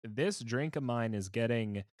this drink of mine is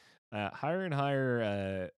getting higher and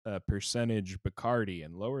higher percentage Bacardi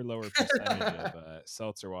and lower percentage of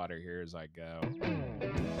seltzer water here as I go.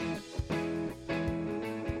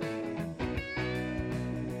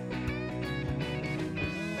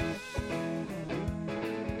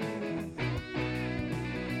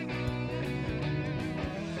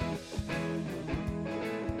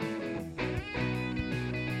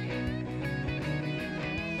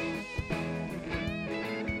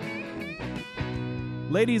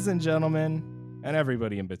 Ladies and gentlemen, and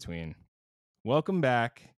everybody in between, welcome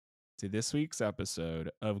back to this week's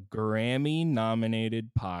episode of Grammy-nominated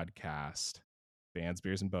podcast, Bands,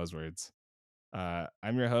 Beers, and Buzzwords.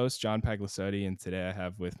 I'm your host, John Paglasotti, and tonight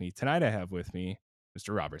I have with me,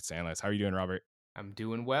 Mr. Robert Sandless. How are you doing, Robert? I'm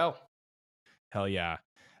doing well. Hell yeah.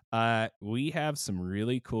 We have some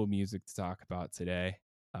really cool music to talk about today.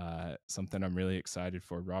 Something I'm really excited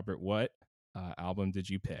for. Robert, what album did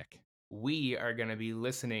you pick? We are going to be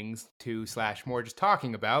listening to / more just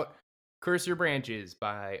talking about Curse Your Branches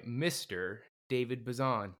by Mr. David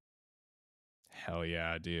Bazan. Hell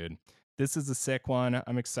yeah, dude. This is a sick one.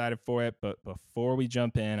 I'm excited for it. But before we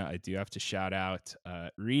jump in, I do have to shout out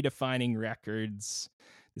Redefining Records.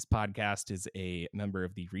 This podcast is a member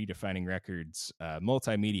of the Redefining Records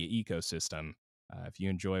multimedia ecosystem. If you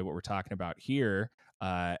enjoy what we're talking about here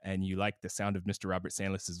and you like the sound of Mr. Robert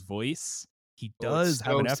Sandless's voice, he does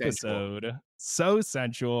have an episode. So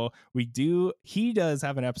sensual. He does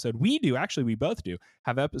have an episode. We both do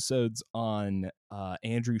have episodes on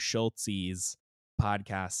Andrew Schultz's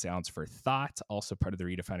podcast, Sounds for Thought, also part of the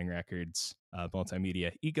Redefining Records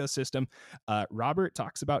multimedia ecosystem. Robert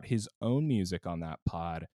talks about his own music on that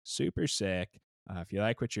pod. Super sick. If you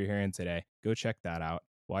like what you're hearing today, go check that out.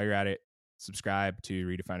 While you're at it, subscribe to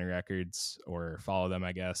Redefining Records or follow them,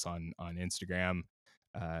 I guess, on Instagram.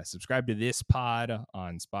 Subscribe to this pod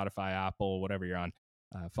on Spotify, Apple, whatever you're on.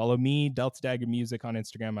 Follow me, Delta Dagger Music, on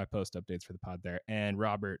Instagram. I post updates for the pod there. And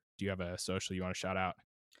Robert, do you have a social you want to shout out?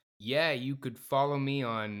 Yeah, you could follow me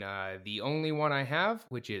on the only one I have,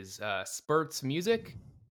 which is Spurts Music.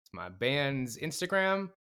 It's my band's Instagram.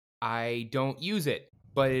 I don't use it,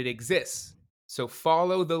 but it exists. So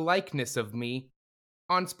follow the likeness of me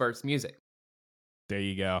on Spurts Music. There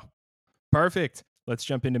you go. Perfect. Let's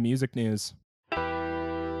jump into music news.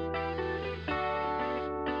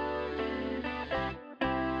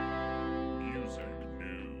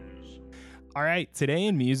 All right, today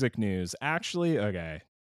in music news,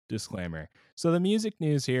 disclaimer. So the music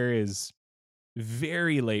news here is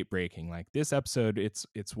very late breaking. Like this episode, it's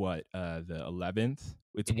what, the 11th?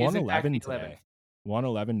 It's 1/11 today.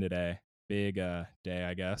 1/11 today. Big day,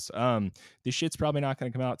 I guess. This shit's probably not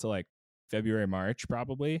going to come out till like February, March,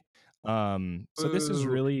 probably. So this is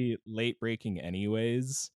really late breaking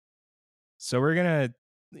anyways. So we're going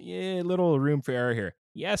to, little room for error here.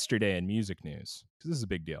 Yesterday in music news, because this is a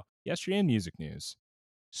big deal. Yesterday in music news,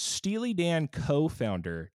 Steely Dan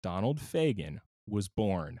co-founder Donald Fagen was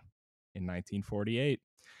born in 1948.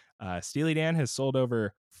 Steely Dan has sold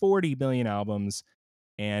over 40 million albums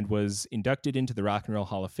and was inducted into the Rock and Roll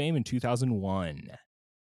Hall of Fame in 2001.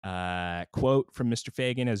 Quote from Mr.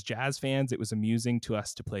 Fagen: "As jazz fans, it was amusing to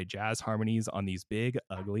us to play jazz harmonies on these big,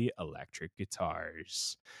 ugly electric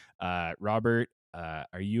guitars." Robert,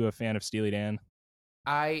 are you a fan of Steely Dan?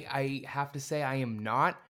 I have to say I am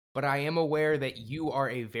not, but I am aware that you are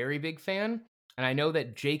a very big fan, and I know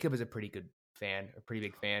that Jacob is a pretty big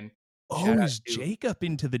fan. Oh, is Jacob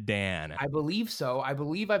into the Dan? I believe so. I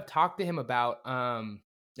believe I've talked to him about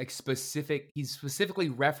he's specifically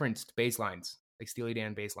referenced bass lines, like Steely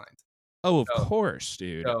Dan bass lines. Oh, of course,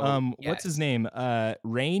 dude. What's his name?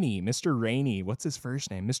 Rainey, Mr. Rainey. What's his first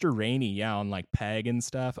name? Mr. Rainey, yeah, on like Peg and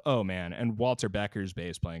stuff. Oh man, and Walter Becker's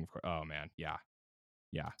bass playing. Oh man, yeah.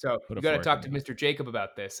 So you got to talk to Mr. Jacob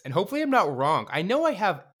about this, and hopefully I'm not wrong. I know I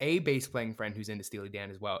have a bass playing friend who's into Steely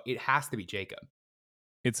Dan as well. It has to be Jacob.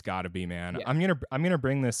 It's got to be, man. Yeah. I'm gonna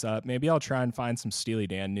bring this up. Maybe I'll try and find some Steely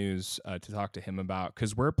Dan news to talk to him about,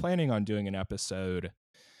 because we're planning on doing an episode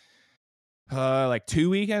like 2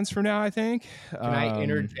 weekends from now, I think. Can I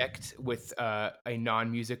interject with a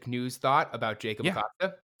non-music news thought about Jacob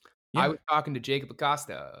Acosta? Yeah. I was talking to Jacob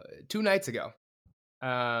Acosta 2 nights ago.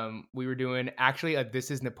 We were doing actually a This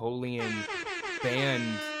Is Napoleon band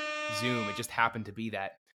Zoom. It just happened to be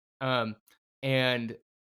that. And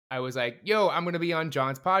I was like, yo, I'm going to be on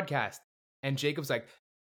John's podcast. And Jacob's like,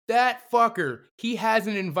 that fucker, he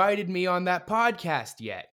hasn't invited me on that podcast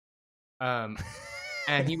yet. And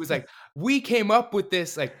he was like, we came up with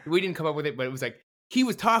this. Like, we didn't come up with it, but it was like, he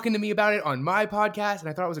was talking to me about it on my podcast. And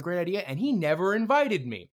I thought it was a great idea. And he never invited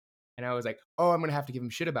me. And I was like, oh, I'm going to have to give him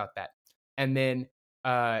shit about that. And then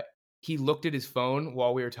he looked at his phone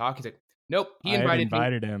while we were talking. He's like, "Nope, he I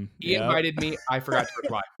invited me. him. He invited me. I forgot to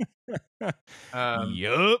reply."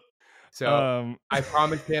 Yup. So I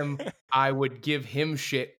promised him I would give him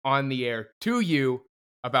shit on the air to you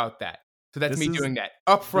about that. So that's me doing that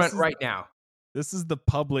up front right now. This is the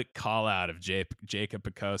public call out of Jacob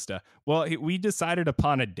Acosta. Well, we decided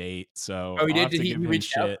upon a date, so he did. Did he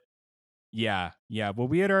reach out? Yeah. Well,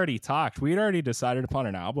 we had already talked. We had already decided upon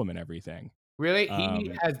an album and everything. Really?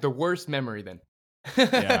 He has the worst memory then.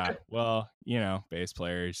 Yeah. Well, bass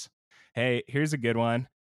players. Hey, here's a good one.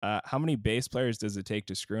 How many bass players does it take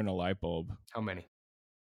to screw in a light bulb? How many?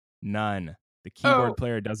 None. The keyboard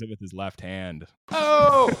player does it with his left hand.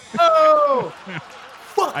 Oh!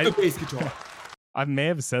 Fuck the bass guitar. I may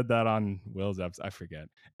have said that on Will's episode. I forget.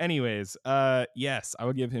 Anyways, yes, I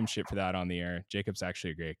would give him shit for that on the air. Jacob's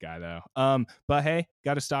actually a great guy, though. But hey,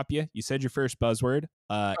 got to stop you. You said your first buzzword.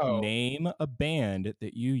 Name a band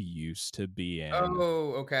that you used to be in.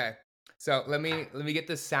 Oh, okay. So let me get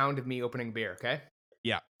the sound of me opening beer. Okay.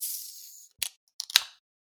 Yeah.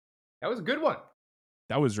 That was a good one.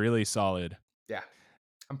 That was really solid. Yeah,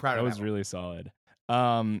 I'm proud of that. That was really solid.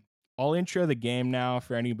 I'll intro the game now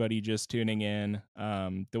for anybody just tuning in.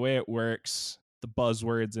 The way it works, the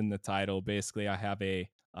buzzwords in the title. Basically, I have a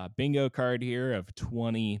bingo card here of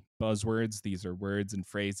 20 buzzwords. These are words and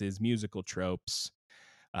phrases, musical tropes,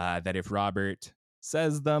 that if Robert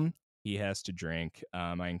says them, he has to drink.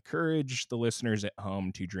 I encourage the listeners at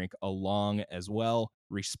home to drink along as well,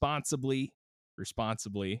 responsibly.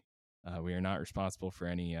 We are not responsible for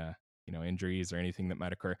any injuries or anything that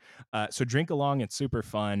might occur. So drink along. It's super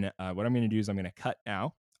fun. What I'm going to do is I'm going to cut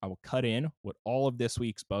now. I will cut in what all of this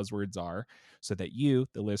week's buzzwords are so that you,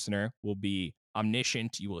 the listener, will be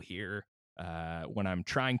omniscient. You will hear when I'm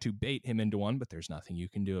trying to bait him into one, but there's nothing you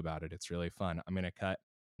can do about it. It's really fun. I'm going to cut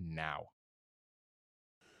now.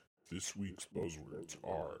 This week's buzzwords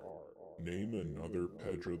are: name another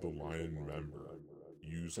Pedro the Lion member,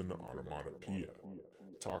 use an onomatopoeia,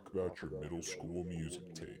 talk about your middle school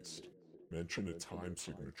music taste, mention a time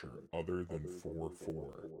signature other than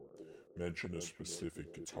 4/4, mention a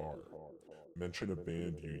specific guitar, mention a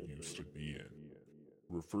band you used to be in,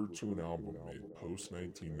 refer to an album made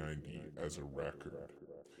post-1990 as a record,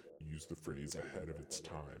 use the phrase ahead of its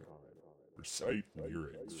time, recite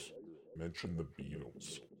lyrics, mention the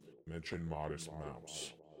Beatles, mention Modest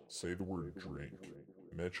Mouse, say the word drink,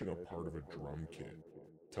 mention a part of a drum kit,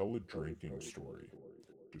 tell a drinking story,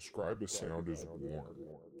 describe a sound as warm,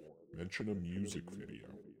 mention a music video,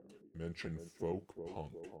 mention folk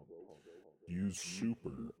punk, use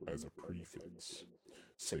super as a prefix,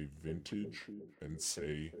 say vintage, and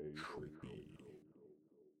say trippy.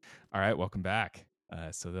 All right, welcome back.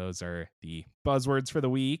 So those are the buzzwords for the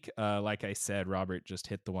week. Like I said, Robert just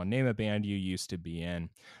hit the one. Name a band you used to be in.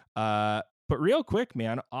 But real quick,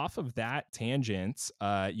 man, off of that tangent,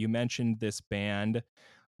 you mentioned this band.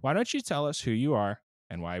 Why don't you tell us who you are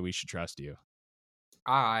and why we should trust you?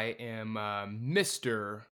 I am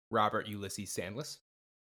Mr. Robert Ulysses Sandless.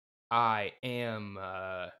 I am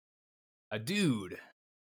a dude.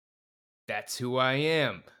 That's who I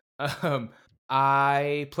am.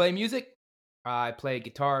 I play music. I play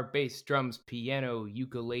guitar, bass, drums, piano,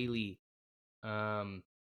 ukulele,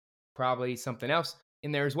 probably something else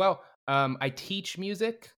in there as well. I teach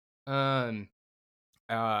music. I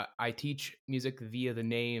teach music via the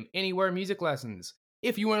name Anywhere Music Lessons.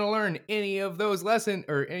 If you want to learn any of those lessons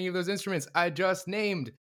or any of those instruments I just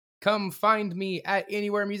named, come find me at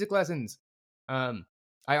Anywhere Music Lessons. I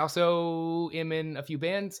also am in a few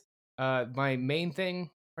bands. My main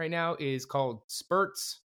thing right now is called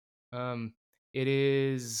Spurts. It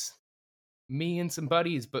is me and some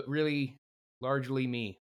buddies, but really largely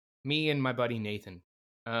me and my buddy Nathan.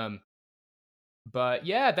 But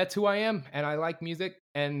yeah, that's who I am, and I like music,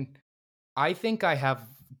 and I think I have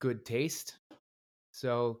good taste.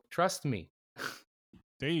 So trust me.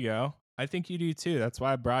 There you go. I think you do too. That's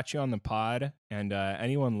why I brought you on the pod. And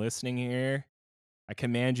anyone listening here, I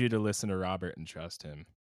command you to listen to Robert and trust him.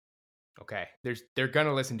 Okay, they're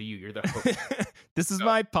gonna listen to you. You're the host. This is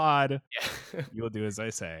my pod. Yeah. You'll do as I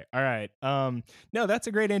say. All right. No, that's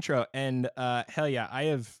a great intro. And hell yeah, I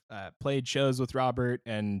have played shows with Robert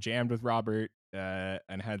and jammed with Robert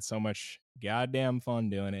and had so much goddamn fun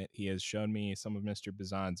doing it. He has shown me some of Mr.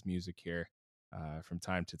 Bazan's music here from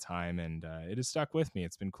time to time, and it has stuck with me.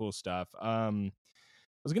 It's been cool stuff.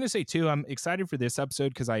 I was going to say, too, I'm excited for this episode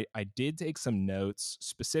because I did take some notes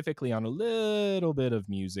specifically on a little bit of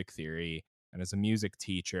music theory. And as a music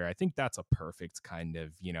teacher, I think that's a perfect kind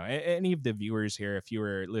of, any of the viewers here, if you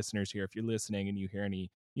are listeners here, if you're listening and you hear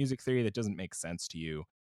any music theory that doesn't make sense to you,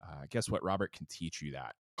 guess what? Robert can teach you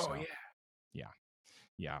that. Oh, So,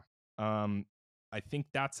 yeah. I think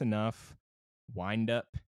that's enough. Wind up.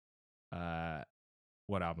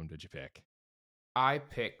 What album did you pick? I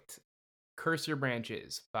picked Curse Your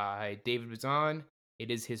Branches by David Bazan.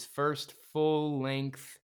 It is his first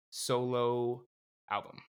full-length solo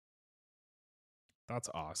album. That's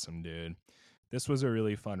awesome, dude. This was a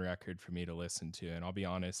really fun record for me to listen to, and I'll be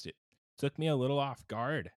honest, it took me a little off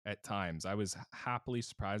guard at times. I was happily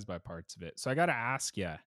surprised by parts of it. So I got to ask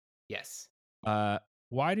you. Yes.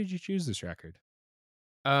 Why did you choose this record?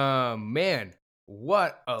 Man,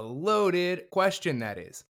 what a loaded question that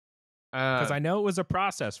is. Because I know it was a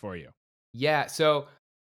process for you. Yeah, so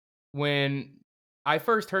when I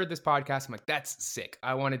first heard this podcast, I'm like, that's sick.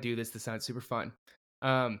 I want to do this. This sounds super fun.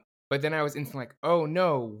 But then I was instantly like, oh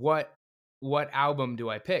no, what album do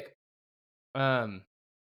I pick? And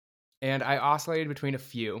I oscillated between a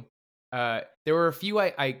few. There were a few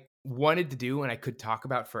I wanted to do and I could talk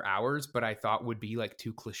about for hours, but I thought would be like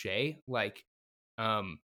too cliche. Like,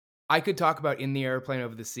 I could talk about In the Airplane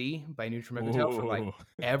Over the Sea by Neutral Milk Hotel for like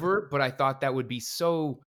ever, but I thought that would be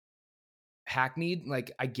so hackneyed.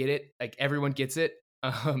 Like, I get it. Like, everyone gets it.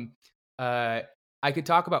 I could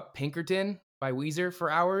talk about Pinkerton by Weezer for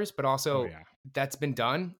hours, but also that's been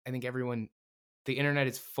done. I think the internet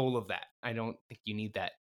is full of that. I don't think you need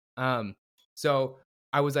that. So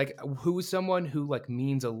I was like, who's someone who like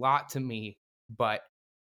means a lot to me, but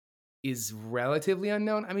is relatively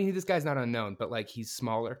unknown? I mean, this guy's not unknown, but like he's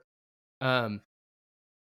smaller. And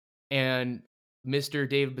Mr.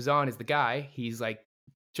 David Bazan is the guy. He's like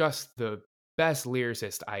just the best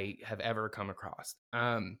lyricist I have ever come across.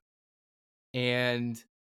 And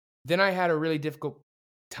then I had a really difficult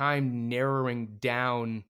time narrowing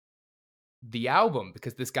down the album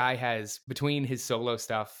because this guy has, between his solo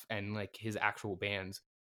stuff and like his actual bands,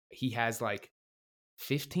 he has like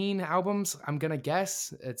 15 albums, I'm gonna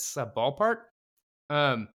guess. It's a ballpark.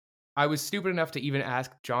 I was stupid enough to even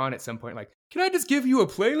ask John at some point, like, can I just give you a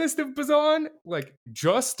playlist of Bazan? Like,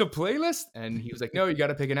 just a playlist? And he was like, no, you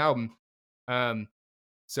gotta pick an album.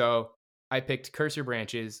 So I picked Curse Your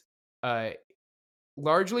Branches,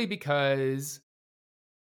 largely because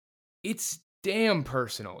it's damn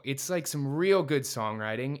personal. It's like some real good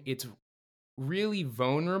songwriting. It's really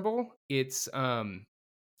vulnerable. It's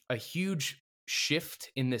a huge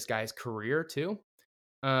shift in this guy's career too.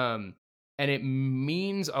 And it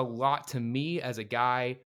means a lot to me as a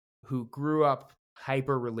guy who grew up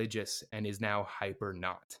hyper religious and is now hyper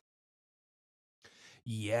not.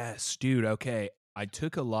 Yes, dude. Okay. I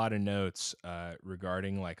took a lot of notes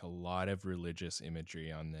regarding like a lot of religious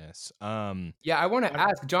imagery on this. Yeah, I want to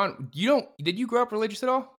ask John, did you grow up religious at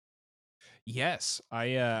all? Yes,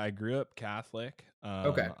 I grew up Catholic.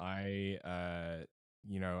 Okay. I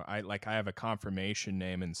have a confirmation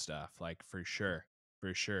name and stuff, like for sure.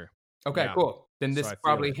 Okay, Yeah. cool. Then this So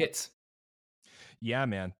probably hits. Yeah,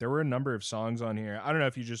 man. There were a number of songs on here. I don't know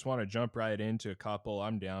if you just want to jump right into a couple.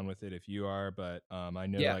 I'm down with it if you are, but I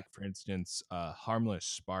know, like for instance, Harmless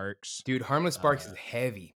Sparks. Dude, Harmless Sparks is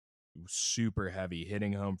heavy. Super heavy,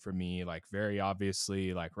 hitting home for me, like very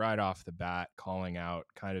obviously, like right off the bat, calling out,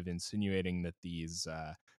 kind of insinuating that these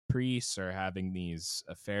priests are having these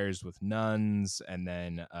affairs with nuns, and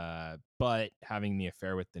then but having the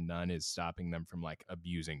affair with the nun is stopping them from like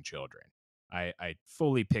abusing children. I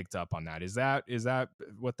fully picked up on that. Is that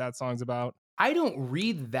what that song's about? I don't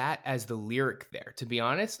read that as the lyric there, to be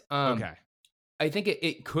honest. Okay. I think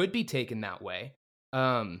it could be taken that way.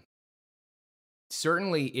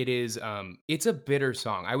 Certainly it is, it's a bitter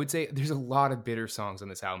song. I would say there's a lot of bitter songs on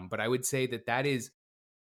this album, but I would say that is,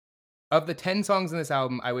 of the 10 songs on this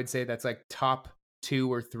album, I would say that's like top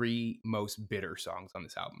 2 or 3 most bitter songs on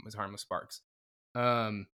this album is Harmless Sparks.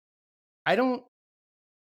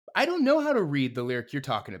 I don't know how to read the lyric you're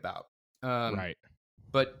talking about. Right.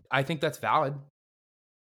 But I think that's valid.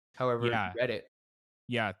 However, you read it.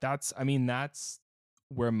 Yeah, that's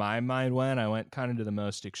where my mind went. I went kind of to the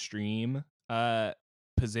most extreme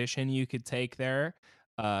position you could take there.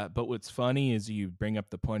 But what's funny is you bring up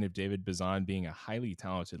the point of David Bazan being a highly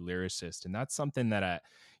talented lyricist, and that's something that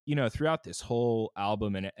throughout this whole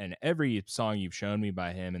album and every song you've shown me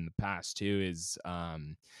by him in the past too is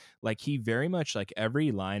like he very much, like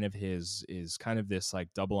every line of his is kind of this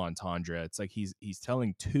like double entendre. It's like he's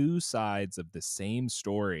telling two sides of the same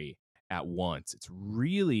story at once. It's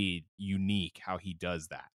really unique how he does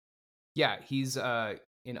that. Yeah, he's an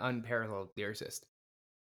unparalleled lyricist.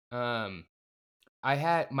 I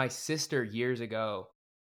had my sister years ago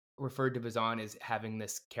referred to Bazan as having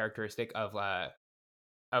this characteristic of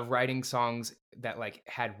of writing songs that like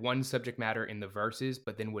had one subject matter in the verses,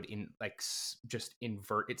 but then would just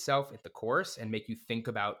invert itself at the chorus and make you think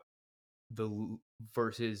about the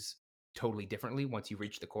verses totally differently once you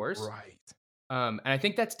reach the chorus. Right. And I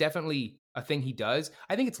think that's definitely a thing he does.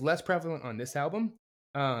 I think it's less prevalent on this album.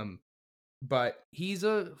 But he's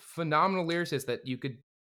a phenomenal lyricist that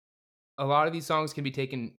a lot of these songs can be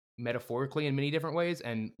taken metaphorically in many different ways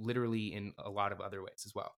and literally in a lot of other ways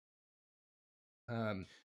as well.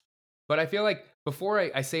 But I feel like before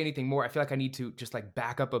I say anything more, I feel like I need to just like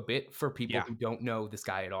back up a bit for people who don't know this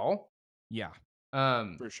guy at all. Yeah.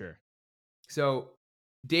 For sure. So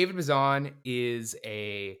David Bazan is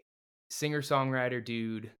a singer-songwriter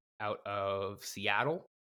dude out of Seattle.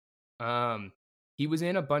 He was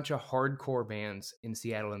in a bunch of hardcore bands in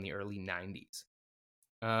Seattle in the early 90s.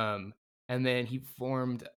 And then he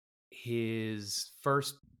formed his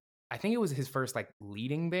first, I think it was his first like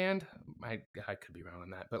leading band. I could be wrong on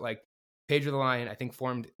that, but like Pedro the Lion, I think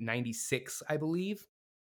formed 96, I believe.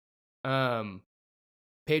 Pedro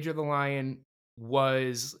the Lion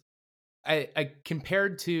was, I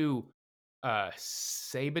compared to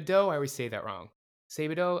Sabado, I always say that wrong.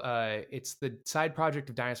 Sabado, it's the side project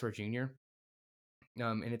of Dinosaur Jr.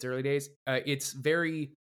 In its early days. It's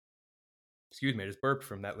very, excuse me, I just burped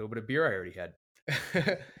from that little bit of beer I already had.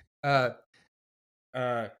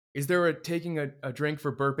 Is there taking a drink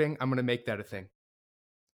for burping? I'm going to make that a thing.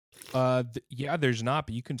 Yeah, there's not,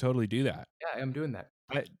 but you can totally do that. Yeah, I'm doing that.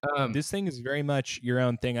 This thing is very much your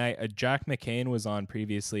own thing. Jack McCain was on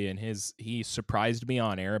previously, and he surprised me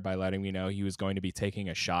on air by letting me know he was going to be taking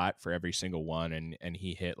a shot for every single one, and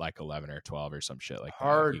he hit like 11 or 12 or some shit like that.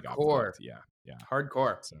 Hardcore. Yeah.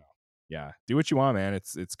 Hardcore. So yeah, do what you want, man.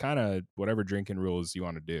 It's kind of whatever drinking rules you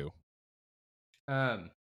want to do.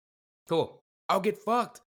 Cool. I'll get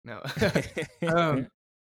fucked. No.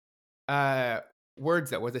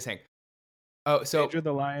 Words though. What was I saying? Oh, so Pedro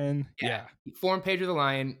the Lion. Yeah. He formed Pedro the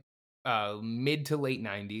Lion mid to late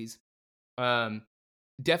 90s.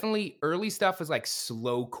 Definitely early stuff was like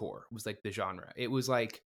slowcore was like the genre. It was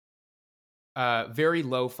like very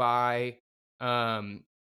lo-fi.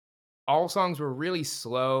 All songs were really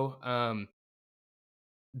slow.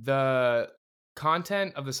 The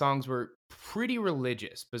content of the songs were pretty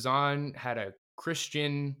religious. Bazan had a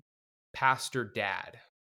Christian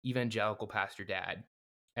evangelical pastor dad,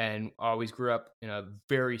 and always grew up in a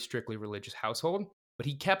very strictly religious household. But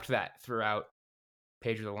he kept that throughout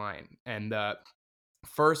Pedro the Lion. And the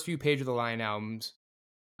first few Pedro the Lion albums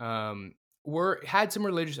had some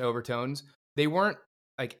religious overtones. They weren't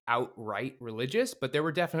like outright religious, but there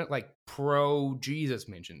were definite like pro-Jesus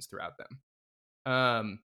mentions throughout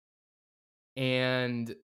them.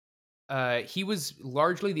 And he was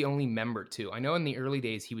largely the only member too. I know in the early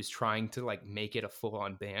days he was trying to like make it a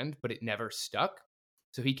full-on band, but it never stuck.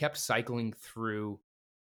 So he kept cycling through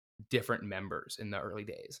different members in the early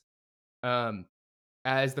days.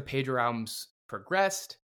 As the Pedro albums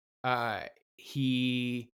progressed,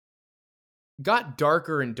 he got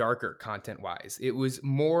darker and darker content-wise. It was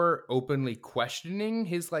more openly questioning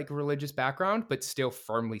his like religious background, but still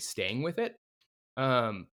firmly staying with it.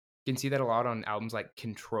 You can see that a lot on albums like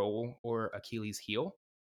Control or Achilles' Heel.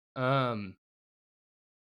 Like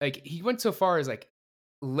he went so far as like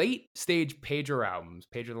late stage Pedro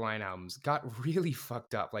the Lion albums got really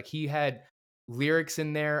fucked up. Like he had lyrics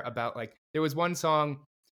in there about like, there was one song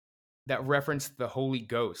that referenced the Holy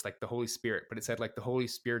Ghost, like the Holy Spirit, but it said like the Holy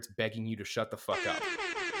Spirit's begging you to shut the fuck up.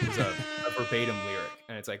 It was a verbatim lyric.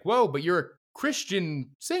 And it's like, whoa, but you're a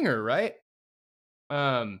Christian singer, right?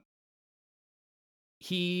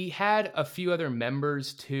 He had a few other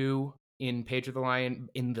members too in Pedro the Lion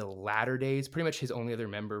in the latter days. Pretty much his only other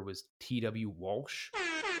member was T.W. Walsh,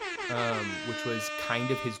 which was kind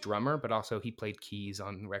of his drummer, but also he played keys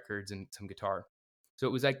on records and some guitar. So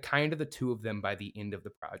it was like kind of the two of them by the end of the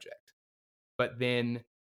project. But then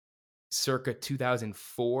circa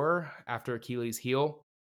 2004, after Achilles' Heel,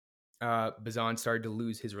 Bazan started to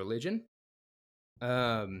lose his religion.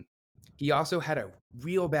 He also had a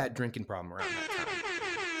real bad drinking problem around that time.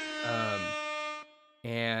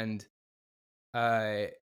 And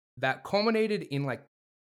that culminated in like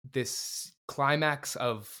this climax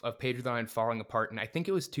of Pedro the Lion falling apart. And I think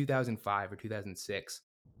it was 2005 or 2006.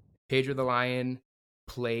 Pedro the Lion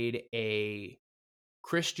played a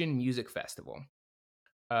Christian music festival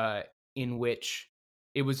in which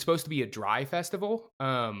it was supposed to be a dry festival,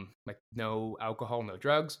 like no alcohol, no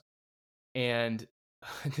drugs. And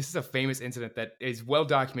this is a famous incident that is well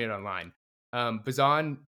documented online.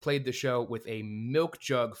 Bazan played the show with a milk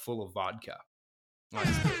jug full of vodka on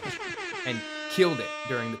stage and killed it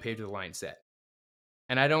during the Pedro the Lion set.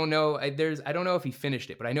 And I don't know if he finished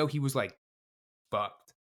it, but I know he was like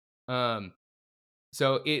fucked.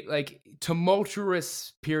 So it like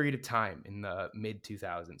tumultuous period of time in the mid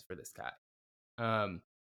 2000s for this guy.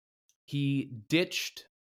 He ditched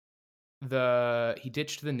the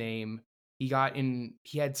name. He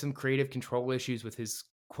had some creative control issues with his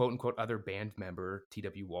quote unquote other band member,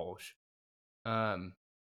 T.W. Walsh.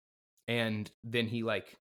 And then he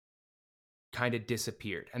like kind of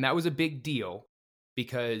disappeared. And that was a big deal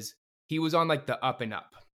because he was on like the up and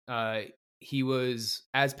up. He was,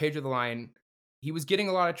 as Pedro the Lion, he was getting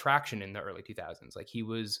a lot of traction in the early 2000s. Like he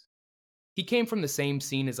came from the same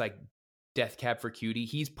scene as like Death Cab for Cutie.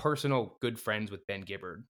 He's personal good friends with Ben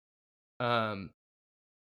Gibbard. And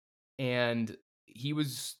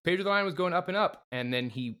Pedro the Lion was going up and up, and then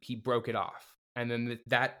he broke it off. And then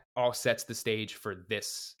that all sets the stage for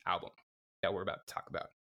this album that we're about to talk about.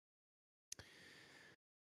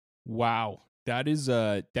 Wow. That is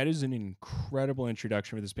an incredible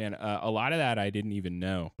introduction for this band. A lot of that I didn't even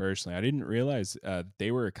know personally. I didn't realize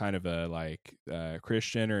they were kind of a like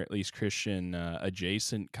Christian, or at least Christian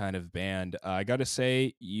adjacent kind of band. I got to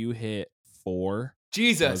say, you hit 4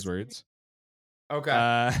 buzzwords. Okay.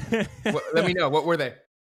 Let me know. What were they?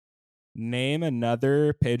 Name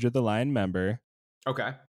another Pedro the Lion member.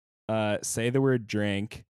 Okay. Say the word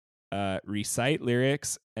drink. Recite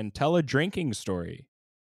lyrics and tell a drinking story.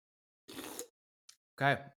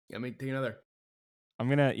 Okay, let me take another. I'm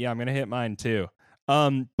gonna hit mine too.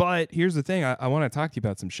 But here's the thing. I want to talk to you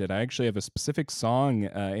about some shit. I actually have a specific song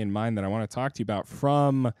in mind that I want to talk to you about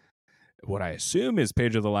from what I assume is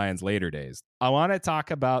Pedro the Lion's later days. I want to talk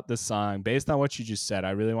about the song based on what you just said.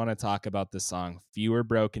 I really want to talk about the song Fewer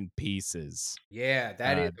Broken Pieces. Yeah,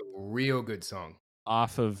 that is a real good song.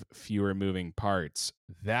 Off of Fewer Moving Parts.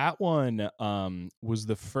 That one was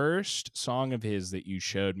the first song of his that you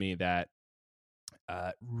showed me that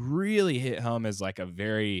really hit home as like a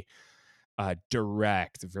very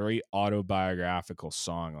direct, very autobiographical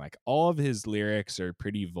song. Like all of his lyrics are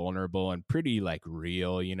pretty vulnerable and pretty like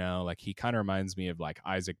real, you know, like he kind of reminds me of like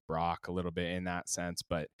Isaac Brock a little bit in that sense.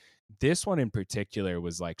 But this one in particular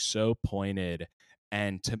was like so pointed.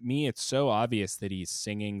 And to me, it's so obvious that he's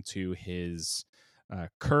singing to his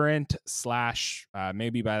current /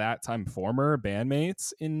 maybe by that time former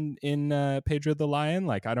bandmates in Pedro the Lion.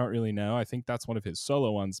 Like I don't really know. I think that's one of his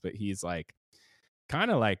solo ones, but he's like kind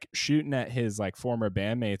of like shooting at his like former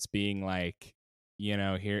bandmates, being like, you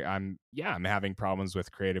know, here I'm having problems with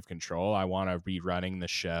creative control. I want to be running the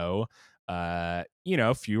show. You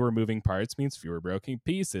know, fewer moving parts means fewer broken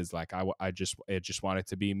pieces. Like I just want it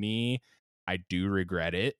to be me. I do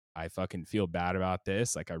regret it. I fucking feel bad about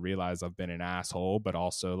this. Like I realize I've been an asshole, but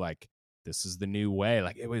also like this is the new way.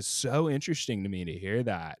 Like it was so interesting to me to hear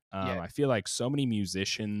that. I feel like so many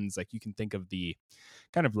musicians, like you can think of the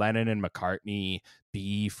kind of Lennon and McCartney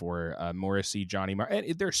beef, or Morrissey, Johnny Marr.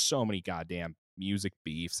 And there's so many goddamn music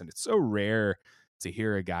beefs, and it's so rare to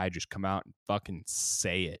hear a guy just come out and fucking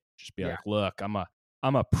say it. Just be like, look, I'm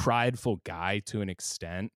a prideful guy to an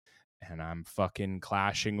extent, and I'm fucking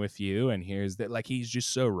clashing with you. And here's that. Like, he's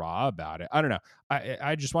just so raw about it. I don't know.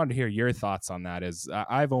 I just wanted to hear your thoughts on that, as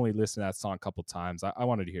I've only listened to that song a couple times. I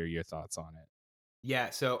wanted to hear your thoughts on it. Yeah,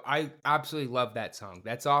 so I absolutely love that song.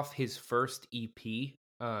 That's off his first EP,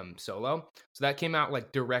 solo. So that came out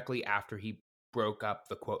like directly after he broke up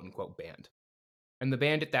the quote unquote band. And the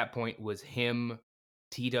band at that point was him,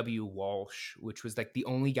 T.W. Walsh, which was like the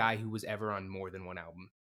only guy who was ever on more than one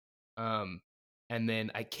album. And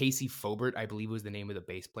then Casey Fobert, I believe, was the name of the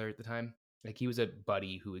bass player at the time. Like he was a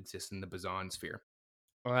buddy who exists in the Bazan sphere.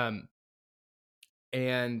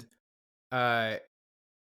 And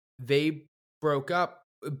they broke up.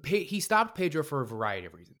 He stopped Pedro for a variety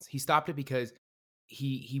of reasons. He stopped it because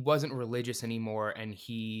he wasn't religious anymore, and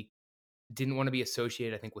he didn't want to be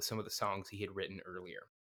associated, I think, with some of the songs he had written earlier.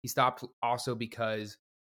 He stopped also because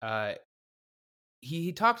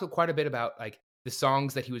he talked quite a bit about like the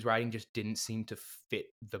songs that he was writing just didn't seem to fit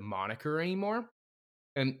the moniker anymore.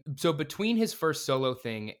 And so between his first solo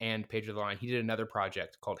thing and Pedro the Lion, he did another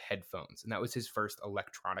project called Headphones, and that was his first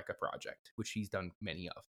electronica project, which he's done many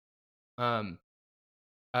of.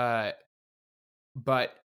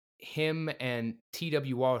 But him and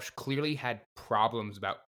T.W. Walsh clearly had problems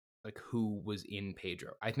about like who was in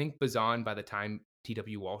Pedro. I think Bazan, by the time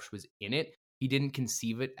T.W. Walsh was in it, he didn't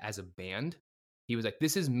conceive it as a band. He was like,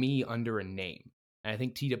 this is me under a name. And I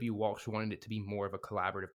think T.W. Walsh wanted it to be more of a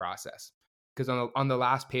collaborative process. Because on the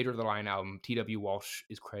last Pedro the Lion album, T.W. Walsh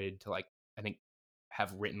is credited to like, I think,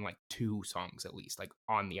 have written like 2 songs at least, like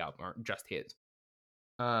on the album, or just his.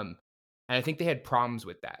 And I think they had problems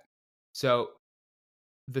with that. So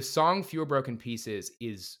the song "Fewer Broken Pieces"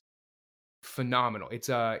 is phenomenal. It's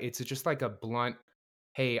just like a blunt,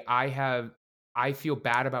 hey, I feel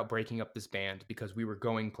bad about breaking up this band because we were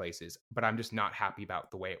going places, but I'm just not happy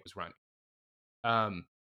about the way it was running.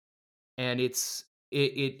 And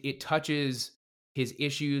it touches his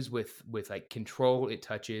issues with like control. It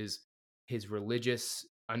touches his religious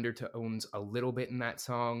undertones a little bit in that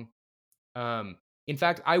song. In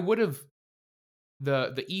fact, I would have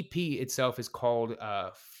the EP itself is called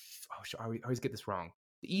I always get this wrong.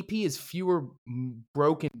 The EP is Fewer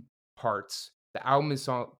Broken Parts. The album is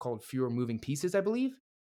called Fewer Moving Pieces, I believe,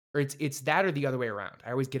 or it's that or the other way around.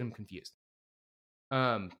 I always get them confused.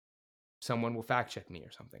 Someone will fact check me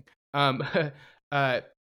or something.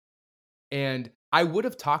 And I would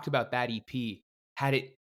have talked about that EP had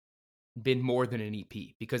it been more than an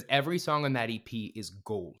EP, because every song on that EP is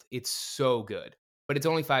gold. It's so good, but it's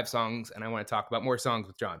only 5 songs, and I want to talk about more songs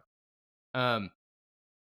with John.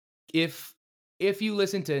 If you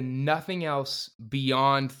listen to nothing else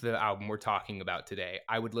beyond the album we're talking about today,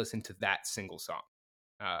 I would listen to that single song,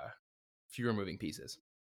 Fewer Moving Pieces.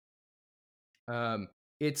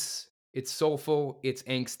 It's soulful, it's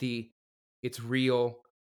angsty, it's real.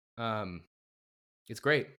 It's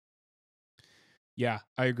great. Yeah,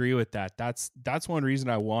 I agree with that. That's one reason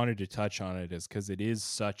I wanted to touch on it, is because it is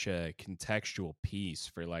such a contextual piece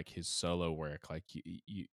for like his solo work. Like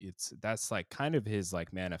that's like kind of his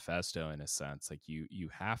like manifesto in a sense. Like you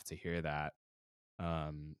have to hear that.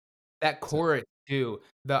 That chorus too.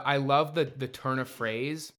 I love the turn of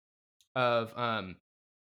phrase of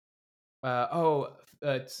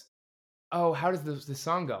it's how does the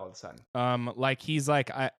song go all of a sudden? Like he's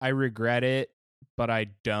like I regret it, but I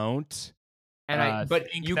don't. And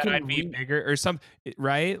but you can I'd be bigger or something,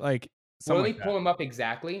 right? Like, let me pull them up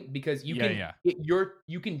exactly, because you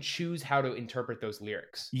can choose how to interpret those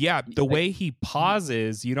lyrics. Yeah, the way he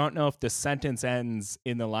pauses, you don't know if the sentence ends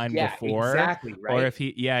in the line before, exactly, right? Or if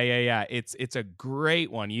he, it's a great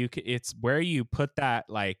one. It's where you put that,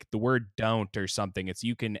 like the word "don't" or something. It's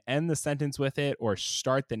you can end the sentence with it or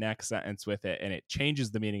start the next sentence with it, and it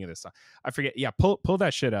changes the meaning of the song. I forget. Yeah, pull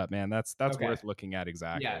that shit up, man. That's okay. Worth looking at.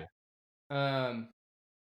 Exactly. Yeah.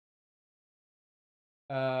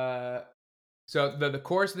 So the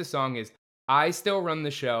chorus of the song is, I still run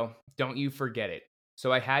the show, don't you forget it.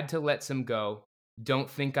 So I had to let some go. Don't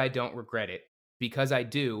think I don't regret it, because I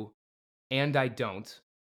do, and I don't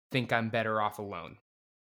think I'm better off alone.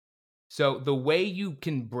 So the way you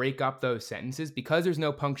can break up those sentences, because there's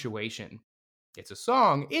no punctuation, it's a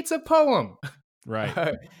song, it's a poem.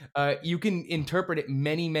 Right. You can interpret it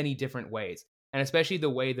many, many different ways. And especially the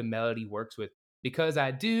way the melody works with, because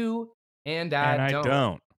I do, and I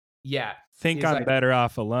don't. Yeah. Think I'm like, better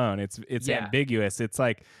off alone. It's ambiguous. It's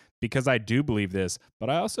like, because I do believe this, but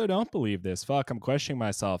I also don't believe this. Fuck, I'm questioning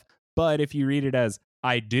myself. But if you read it as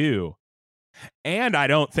I do, and I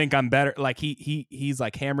don't think I'm better, like he's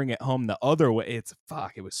like hammering it home the other way. It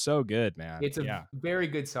was so good, man. It's a very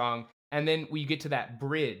good song. And then we get to that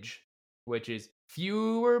bridge, which is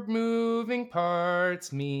fewer moving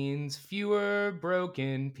parts means fewer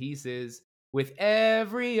broken pieces. With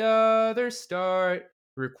every other start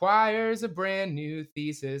requires a brand new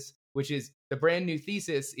thesis, which is the brand new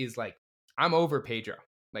thesis is like, I'm over Pedro.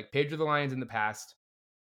 Like Pedro the Lion's in the past.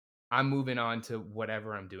 I'm moving on to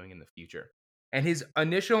whatever I'm doing in the future. And his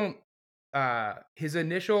initial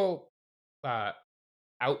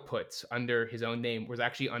outputs under his own name was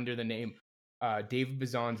actually under the name David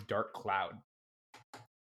Bazan's Dark Cloud.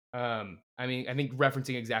 I mean, I think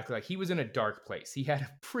referencing exactly, like, he was in a dark place. He had a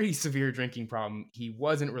pretty severe drinking problem. He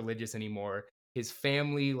wasn't religious anymore. His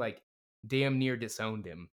family, like, damn near disowned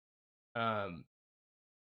him.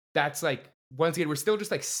 That's like, once again, we're still just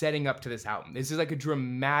like setting up to this album. This is like a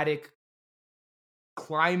dramatic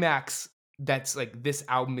climax that's like, this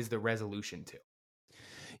album is the resolution to.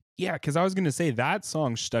 Yeah, because I was going to say that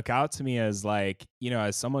song stuck out to me as like,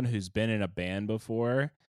 as someone who's been in a band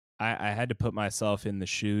before, I had to put myself in the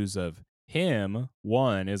shoes of him.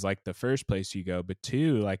 One is like the first place you go, but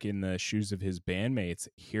two, like in the shoes of his bandmates,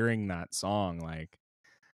 hearing that song, like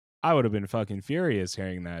I would have been fucking furious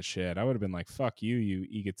hearing that shit. I would have been like, fuck you, you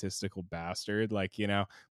egotistical bastard. Like,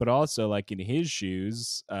 but also like in his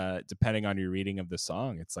shoes, depending on your reading of the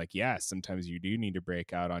song, it's like, yeah, sometimes you do need to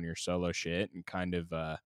break out on your solo shit and kind of,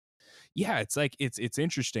 it's like it's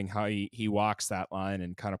interesting how he walks that line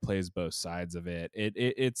and kind of plays both sides of it.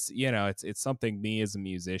 It's it's something me as a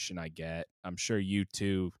musician I get. I'm sure you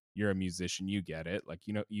too. You're a musician, you get it. Like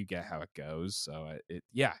you get how it goes. So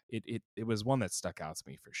it was one that stuck out to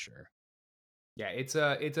me for sure. Yeah, it's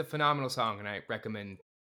a phenomenal song, and I recommend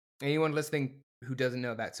anyone listening who doesn't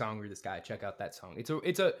know that song or this guy, check out that song.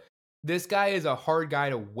 This guy is a hard guy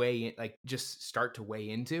to weigh in, like just start to weigh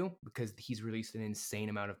into, because he's released an insane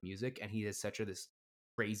amount of music and he has this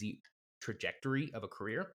crazy trajectory of a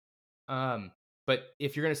career. But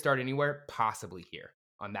if you're gonna start anywhere, possibly here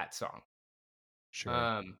on that song.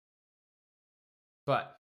 Sure.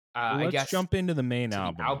 But let's I guess jump into the main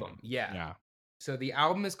album. Yeah. So the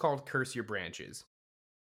album is called Curse Your Branches.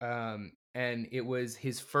 And it was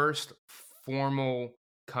his first formal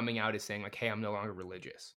coming out as saying like, hey, I'm no longer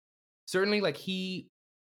religious. Certainly, like he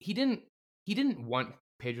didn't want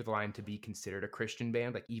Pedro the Lion to be considered a Christian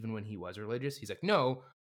band, like even when he was religious. He's like, no,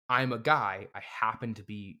 I'm a guy. I happen to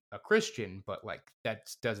be a Christian, but like that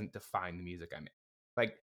doesn't define the music I make.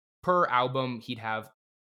 Like per album, he'd have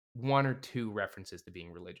 1 or 2 references to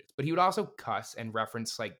being religious, but he would also cuss and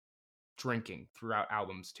reference like drinking throughout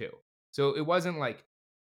albums too. So it wasn't like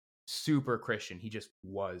super Christian. He just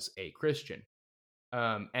was a Christian.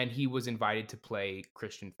 And he was invited to play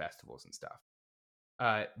Christian festivals and stuff.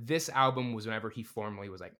 This album was whenever he formally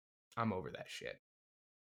was like, I'm over that shit.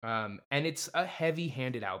 And it's a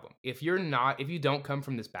heavy-handed album. If you don't come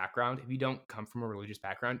from this background, if you don't come from a religious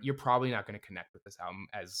background, you're probably not going to connect with this album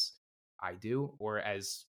as I do or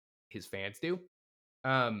as his fans do.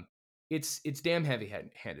 It's damn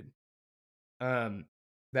heavy-handed.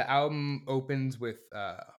 The album opens with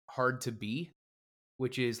Hard to Be,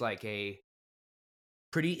 which is like a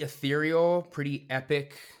pretty ethereal, pretty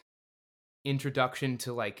epic introduction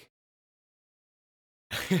to like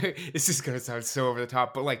this is gonna sound so over the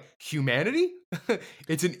top, but like humanity.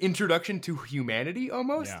 It's an introduction to humanity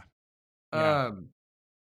almost. Yeah.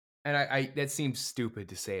 And I that seems stupid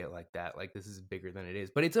to say it like that. Like this is bigger than it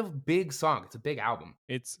is, but it's a big song. It's a big album.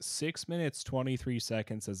 It's 6 minutes 23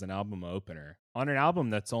 seconds as an album opener on an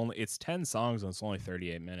album it's 10 songs and it's only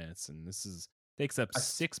 38 minutes, and this takes up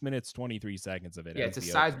 6 minutes 23 seconds of it. Yeah, it's a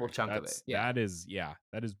sizable chunk of it. Yeah,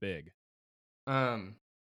 that is big.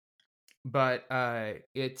 But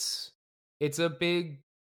it's a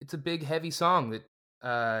big heavy song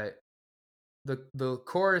that the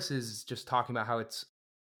chorus is just talking about how it's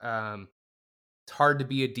hard to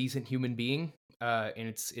be a decent human being, and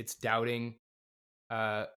it's doubting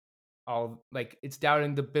it's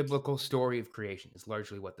doubting the biblical story of creation is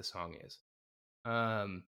largely what the song is.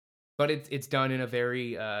 But it's done in a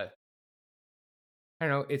very I don't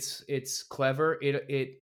know, it's clever.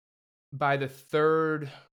 It by the third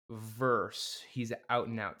verse, he's out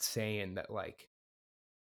and out saying that like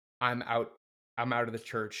I'm out of the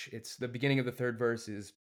church. It's the beginning of the third verse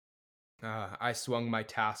is I swung my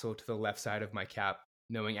tassel to the left side of my cap,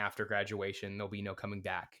 knowing after graduation there'll be no coming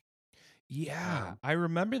back. Yeah, I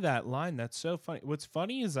remember that line. That's so funny. What's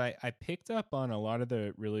funny is I picked up on a lot of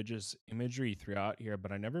the religious imagery throughout here,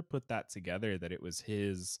 but I never put that together that it was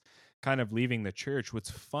his kind of leaving the church. What's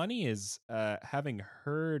funny is having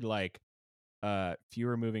heard like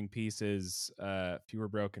fewer moving pieces, fewer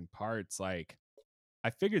broken parts, like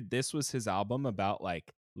I figured this was his album about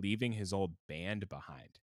like leaving his old band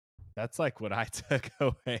behind. That's like what I took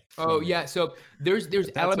away from yeah, so there's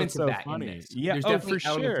elements of that funny in this. Yeah,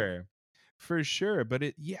 for sure. But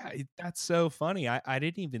that's so funny. I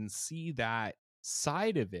didn't even see that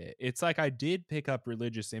side of it. It's like I did pick up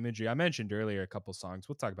religious imagery. I mentioned earlier a couple songs.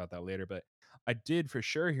 We'll talk about that later, but I did for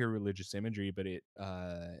sure hear religious imagery, but it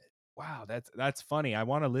wow, that's funny. I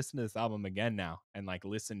want to listen to this album again now and like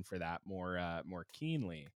listen for that more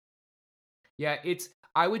keenly. Yeah,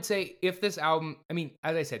 I would say if this album, I mean,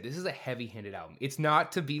 as I said, this is a heavy-handed album. It's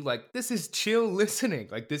not to be like, this is chill listening.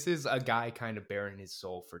 Like, this is a guy kind of bearing his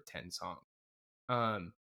soul for 10 songs.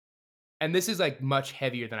 And this is like much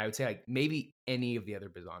heavier than I would say like maybe any of the other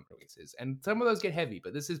Bazan releases. And some of those get heavy,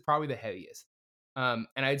 but this is probably the heaviest. And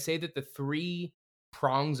I'd say that the 3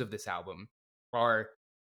 prongs of this album are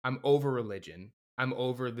I'm over religion. I'm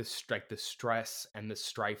over the stress and the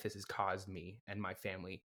strife this has caused me and my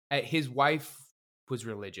family. His wife was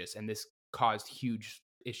religious, and this caused huge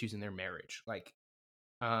issues in their marriage. Like,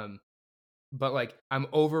 but like, I'm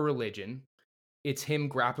over religion. It's him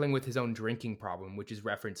grappling with his own drinking problem, which is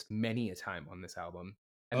referenced many a time on this album.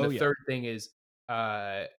 And the third thing is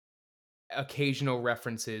occasional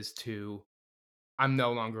references to I'm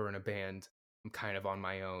no longer in a band. I'm kind of on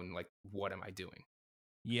my own. Like, what am I doing?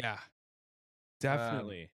 Yeah,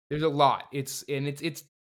 definitely. There's a lot. It's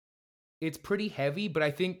pretty heavy, but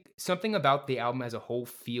I think something about the album as a whole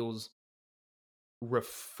feels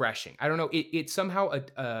refreshing. I don't know. It somehow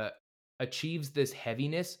achieves this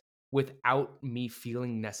heaviness without me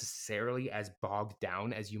feeling necessarily as bogged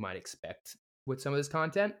down as you might expect with some of this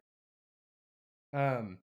content.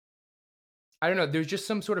 I don't know. There's just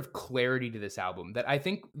some sort of clarity to this album that I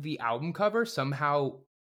think the album cover somehow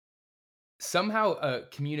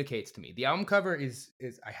communicates to me. The album cover is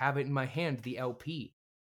I have it in my hand. The LP,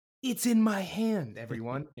 it's in my hand.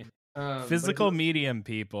 Everyone, physical medium,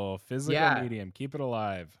 people. Physical medium. Keep it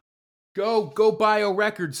alive. Go buy a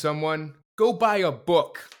record, someone. Go buy a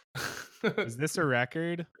book. Is this a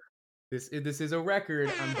record? This is a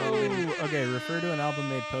record. Okay. Refer to an album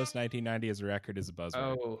made post 1990 as a record as a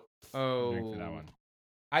buzzword. Oh, for that one.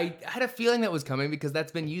 I had a feeling that was coming because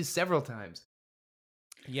that's been used several times.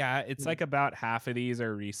 Yeah, it's like about half of these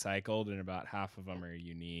are recycled and about half of them are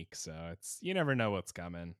unique. So you never know what's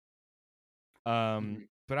coming.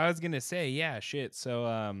 But I was gonna say, yeah, shit.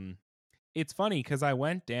 So it's funny because I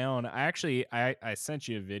went down. I sent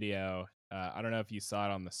you a video. I don't know if you saw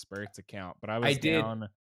it on the Spurts account, but I down.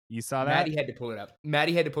 You saw that? Maddie had to pull it up.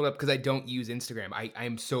 Because I don't use Instagram. I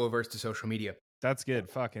am so averse to social media. That's good.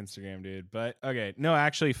 Fuck Instagram, dude. But okay. No,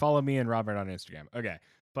 actually follow me and Robert on Instagram. Okay.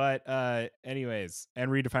 But anyways,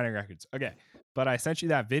 and Redefining Records. Okay. But I sent you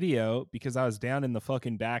that video because I was down in the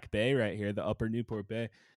fucking Back Bay right here, the Upper Newport Bay,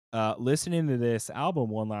 listening to this album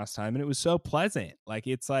one last time, and it was so pleasant. Like,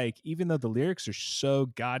 it's like, even though the lyrics are so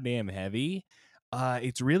goddamn heavy,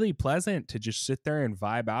 it's really pleasant to just sit there and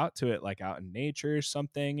vibe out to it, like out in nature or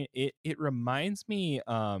something. It reminds me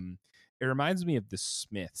of the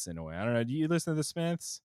Smiths in a way. I don't know. Do you listen to the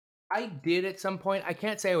Smiths? I did at some point. I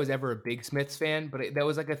can't say I was ever a big Smiths fan, but that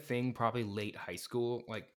was like a thing probably late high school.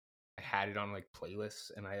 Like, I had it on like playlists,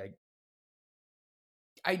 and I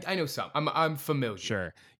know some. I'm familiar.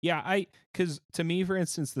 Sure. Yeah, because to me, for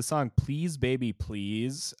instance, the song Please Baby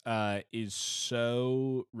Please is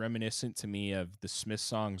so reminiscent to me of the Smiths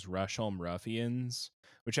songs Rush Home Ruffians,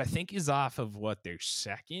 which I think is off of their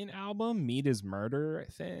second album, Meat is Murder, I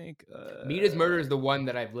think. Meat is Murder is the one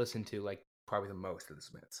that I've listened to like probably the most of the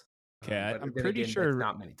Smiths. Okay, I'm pretty sure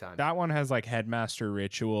not many times. That one has like Headmaster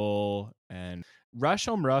Ritual, and Rush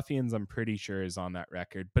Home Ruffians I'm pretty sure is on that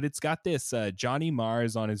record, but it's got this Johnny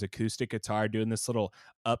Mars on his acoustic guitar doing this little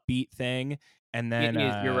upbeat thing, and then it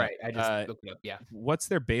is, you're right. I just looked it up. Yeah, what's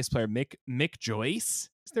their bass player? Mick Joyce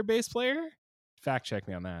is their bass player. Fact check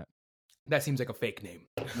me on that. That seems like a fake name.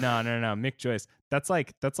 No, Mick Joyce. That's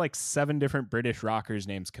like 7 different British rockers'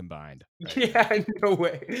 names combined. Right? Yeah, no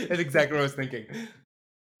way. That's exactly what I was thinking.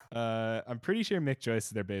 I'm pretty sure Mick Joyce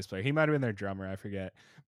is their bass player. He might have been their drummer, I forget.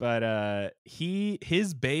 But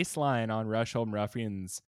his bass line on Rush Home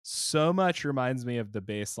Ruffians so much reminds me of the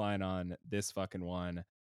bass line on this fucking one.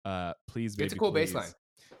 Please Baby It's a cool Please. bass line.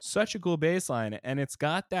 Such a cool bass line, and it's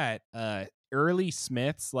got that early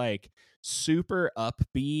Smiths like super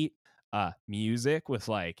upbeat music with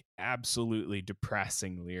like absolutely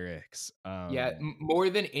depressing lyrics. More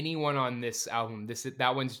than anyone on this album, this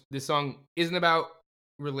song isn't about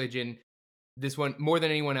religion. This one, more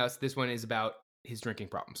than anyone else, this one is about his drinking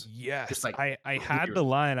problems. Yes, just like I had the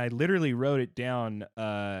line. I literally wrote it down.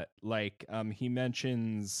 He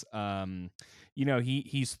mentions,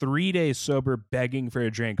 he's 3 days sober, begging for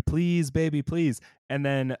a drink. Please, baby, please. And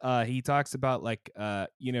then he talks about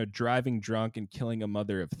driving drunk and killing a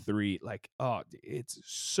mother of 3. Like, oh, it's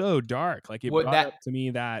so dark. Like, it brought up to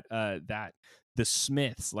me that the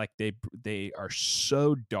Smiths, like they are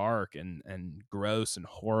so dark and gross and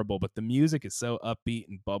horrible, but the music is so upbeat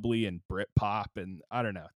and bubbly and Britpop, and I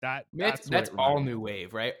don't know, that's all new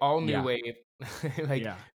wave, right? All new wave.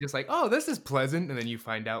 Just like, oh, this is pleasant, and then you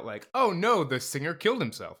find out like, oh no, the singer killed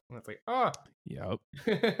himself, and it's like, oh, yep.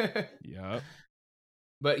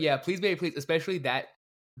 But yeah, Please Baby Please, especially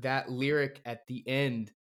that lyric at the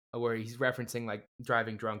end where he's referencing like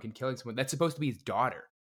driving drunk and killing someone. That's supposed to be his daughter.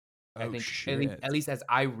 I think at least as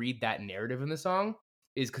I read that narrative in the song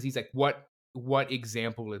is because he's like, what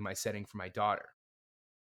example am I setting for my daughter?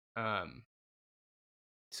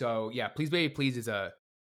 So yeah, Please Baby Please is a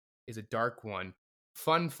dark one.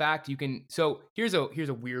 Fun fact, here's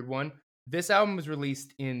a weird one. This album was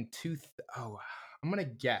released in I'm gonna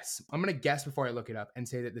guess before I look it up and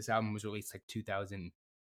say that this album was released like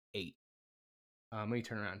 2008. Let me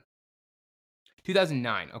turn around.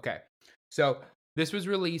 2009. Okay, so this was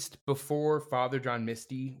released before Father John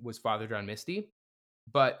Misty was Father John Misty,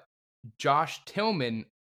 but Josh Tillman,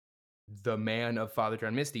 the man of Father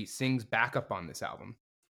John Misty, sings backup on this album.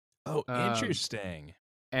 Oh, interesting.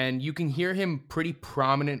 And you can hear him pretty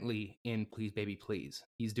prominently in Please Baby Please.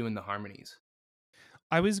 He's doing the harmonies.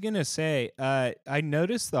 I was going to say, I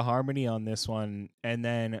noticed the harmony on this one. And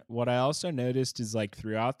then what I also noticed is like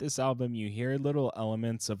throughout this album, you hear little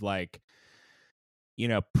elements of like,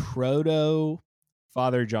 proto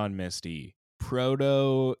Father John Misty,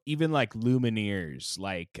 proto, even like Lumineers,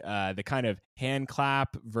 like the kind of hand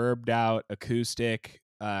clap, verbed out acoustic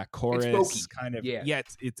chorus kind of. Yeah,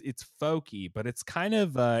 it's folky, but it's kind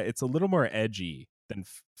of it's a little more edgy than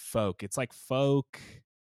folk. It's like folk.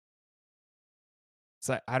 It's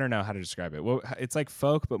like, I don't know how to describe it. Well, it's like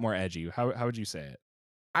folk, but more edgy. How would you say it?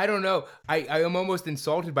 I don't know. I am almost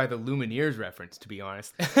insulted by the Lumineers reference, to be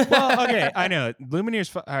honest. Well, okay, I know.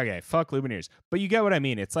 Lumineers, okay, fuck Lumineers. But you get what I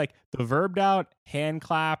mean. It's like the verbed out, hand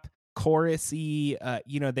clap, chorusy,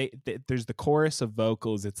 there's the chorus of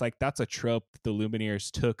vocals. It's like that's a trope the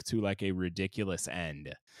Lumineers took to like a ridiculous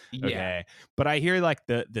end. Okay. Yeah. But I hear like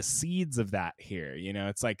the seeds of that here.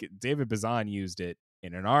 It's like David Bazan used it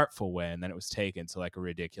in an artful way, and then it was taken to like a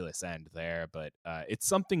ridiculous end there. But it's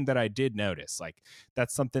something that I did notice. Like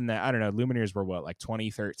that's something that, I don't know, Lumineers were what, like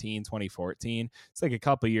 2013, 2014. It's like a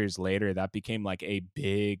couple years later that became like a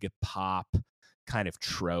big pop kind of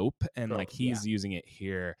trope, and like he's using it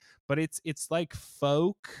here. But it's like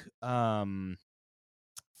folk, like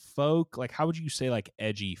how would you say like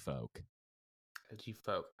edgy folk? Edgy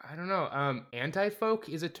folk. I don't know. Anti-folk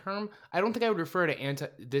is a term. I don't think I would refer to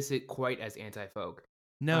this quite as anti-folk.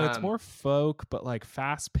 No, it's more folk, but like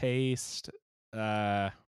fast-paced.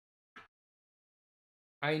 I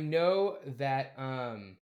know that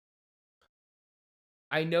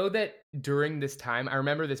during this time, I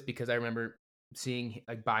remember this because I remember seeing,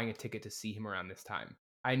 like, buying a ticket to see him around this time.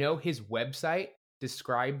 I know his website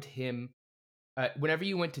described him whenever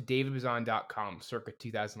you went to davidbazan.com circa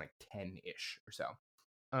 2010-ish or so.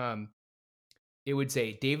 It would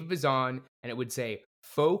say David Bazan, and it would say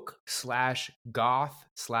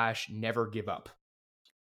folk/goth/never give up.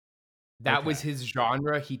 That was his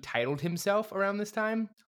genre. He titled himself around this time.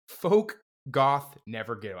 Folk, goth,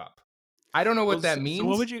 never give up. I don't know what that means.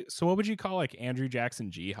 So what would you call like Andrew Jackson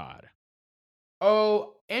Jihad?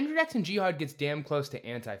 Oh, Andrew Jackson Jihad gets damn close to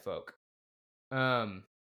anti-folk. I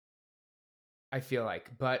feel like,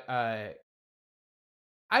 but I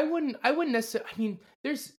wouldn't necessarily. I mean,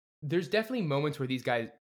 there's definitely moments where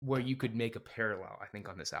where you could make a parallel, I think,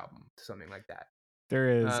 on this album to something like that. There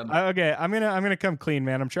is. Okay, I'm gonna come clean,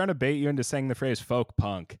 man. I'm trying to bait you into saying the phrase folk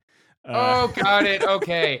punk. Got it.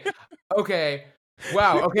 Okay.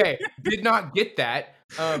 Wow. Okay. Did not get that.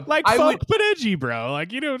 Like folk, but edgy, bro.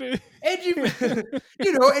 Like, edgy. Andrew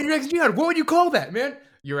Jackson Jihad. What would you call that, man?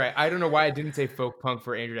 You're right. I don't know why I didn't say folk punk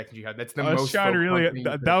for Andrew Jackson Jihad. That's the most.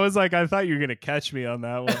 That was like, I thought you were gonna catch me on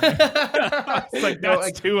that one. It's like,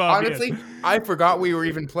 that's too obvious. Honestly, I forgot we were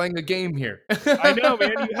even playing a game here. I know,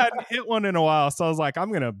 man. You hadn't hit one in a while, so I was like,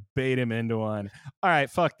 I'm gonna bait him into one. All right,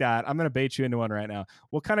 fuck that. I'm gonna bait you into one right now.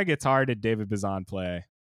 What kind of guitar did David Bazan play?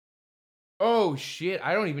 Oh shit!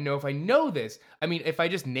 I don't even know if I know this. I mean, if I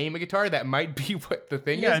just name a guitar, that might be what the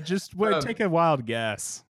thing is. Yeah, just take a wild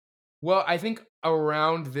guess. Well, I think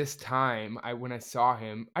around this time, when I saw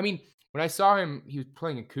him, he was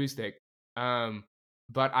playing acoustic.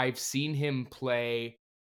 But I've seen him play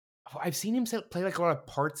like a lot of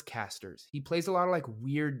parts casters. He plays a lot of like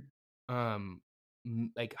weird,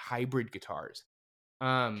 like hybrid guitars. He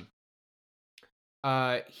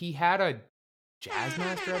had a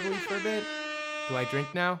Jazzmaster, I believe, for a bit. Do I drink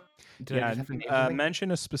now? Mention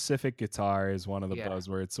a specific guitar is one of the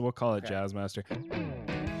buzzwords, so we'll call it Jazzmaster.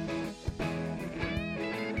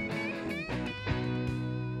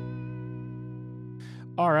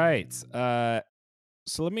 All right. So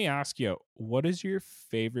let me ask you, what is your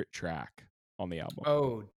favorite track on the album?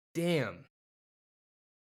 Oh, damn.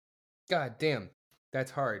 God damn.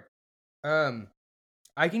 That's hard. I'll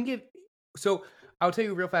tell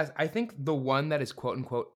you real fast. I think the one that is quote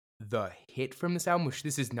unquote the hit from this album, which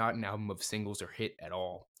this is not an album of singles or hits at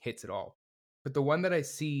all, but the one that I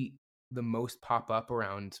see the most pop up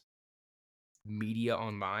around media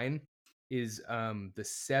online is the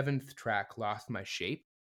 7th track, Lost My Shape.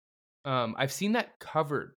 I've seen that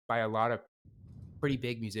covered by a lot of pretty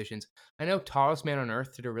big musicians. I know Tallest Man on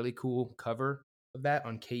Earth did a really cool cover of that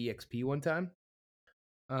on KEXP one time.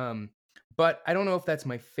 But I don't know if that's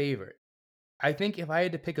my favorite. I think if I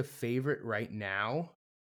had to pick a favorite right now,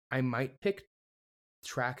 I might pick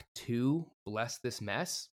track 2, Bless This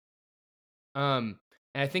Mess. And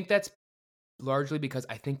I think that's largely because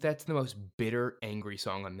I think that's the most bitter, angry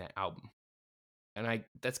song on that album. And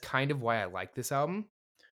that's kind of why I like this album.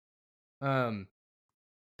 That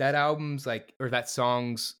album's that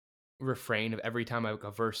song's refrain of every time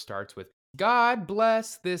a verse starts with "God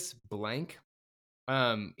bless this blank,"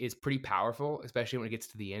 is pretty powerful, especially when it gets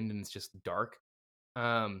to the end and it's just dark.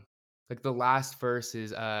 Like the last verse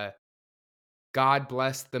is God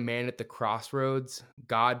bless the man at the crossroads.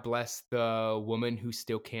 God bless the woman who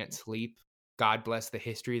still can't sleep. God bless the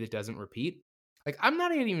history that doesn't repeat. like I'm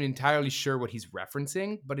not even entirely sure what he's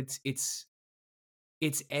referencing, but it's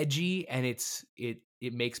edgy and it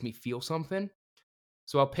makes me feel something.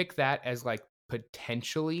 So I'll pick that as like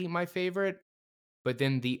potentially my favorite. But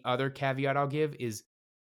then the other caveat I'll give is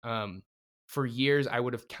for years I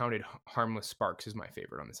would have counted Harmless Sparks as my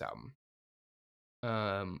favorite on this album.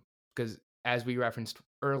 Because as we referenced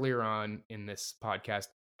earlier on in this podcast,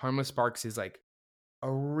 Harmless Sparks is like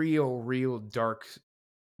a real dark,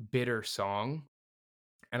 bitter song.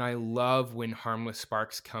 And I love when Harmless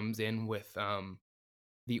Sparks comes in with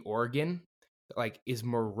the organ that like is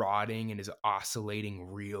marauding and is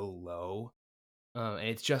oscillating real low. And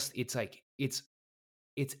it's like it's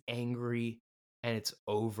angry and it's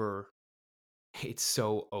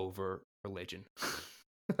so over religion.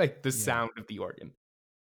 Like the sound of the organ.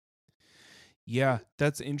 Yeah,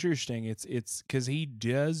 that's interesting. It's because he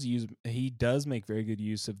does make very good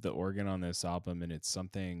use of the organ on this album, and it's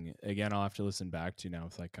something, again, I'll have to listen back to now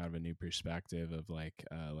with like kind of a new perspective of like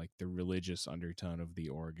the religious undertone of the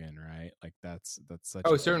organ, right? Like that's such.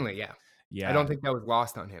 Oh, certainly, yeah. Yeah, I don't think that was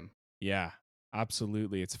lost on him. Yeah,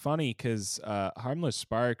 absolutely. It's funny because Harmless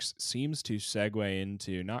Sparks seems to segue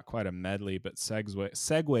into not quite a medley, but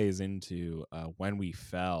segues into When We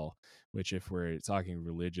Fell, which if we're talking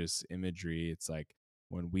religious imagery, it's like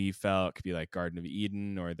When We Fell, it could be like Garden of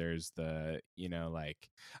Eden, or there's the,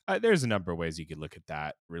 there's a number of ways you could look at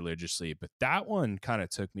that religiously, but that one kind of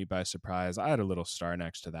took me by surprise. I had a little star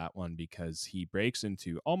next to that one because he breaks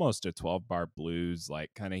into almost a 12-bar blues, like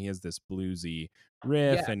kind of he has this bluesy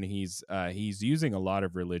riff, and he's using a lot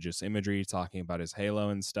of religious imagery, talking about his halo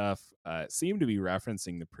and stuff. Seemed to be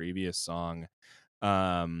referencing the previous song.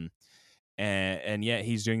 And yet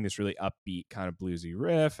he's doing this really upbeat kind of bluesy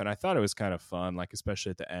riff, and I thought it was kind of fun, like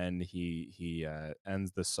especially at the end he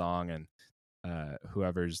ends the song, and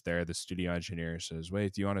whoever's there, the studio engineer, says,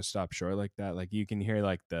 "Wait, do you want to stop short like that?" Like you can hear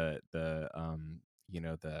like the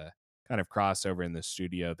kind of crossover in the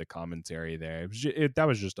studio, the commentary there. That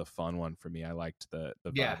was just a fun one for me. I liked the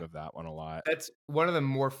vibe of that one a lot. That's one of the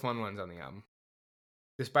more fun ones on the album,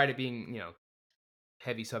 despite it being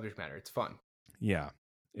heavy subject matter. It's fun. Yeah,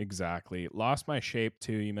 exactly. Lost My Shape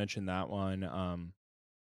too. You mentioned that one.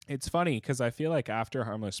 It's funny because I feel like after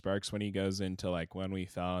Harmless Sparks, when he goes into like When We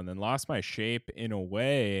Fell, and then Lost My Shape, in a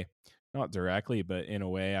way, not directly, but in a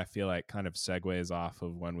way, I feel like kind of segues off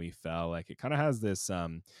of When We Fell. Like it kind of has this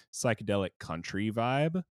psychedelic country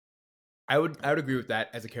vibe. I would agree with that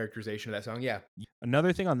as a characterization of that song. Yeah.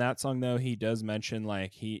 Another thing on that song, though, he does mention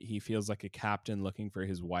like he feels like a captain looking for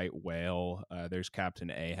his white whale. There's Captain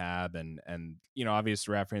Ahab, and obvious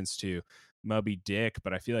reference to Moby Dick,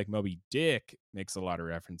 but I feel like Moby Dick makes a lot of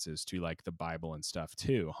references to like the Bible and stuff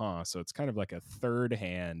too, huh? So it's kind of like a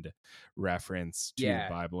third-hand reference to the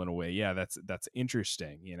Bible in a way. Yeah, that's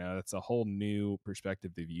interesting. That's a whole new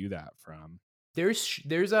perspective to view that from.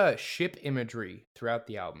 There's a ship imagery throughout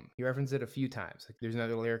the album. He referenced it a few times. Like there's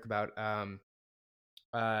another lyric about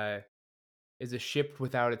is a ship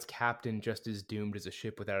without its captain just as doomed as a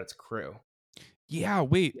ship without its crew. Yeah,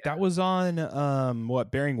 wait, that was on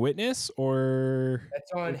what, Bearing Witness, or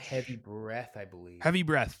that's on Heavy Breath, I believe. Heavy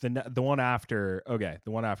Breath, the one after. Okay,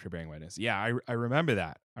 the one after Bearing Witness. Yeah, I remember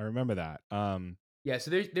that. Yeah,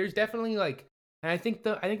 so there's definitely like, and I think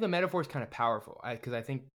the metaphor is kind of powerful because I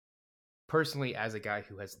think personally, as a guy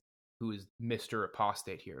who is Mr.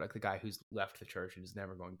 Apostate here, like the guy who's left the church and is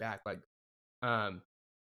never going back, like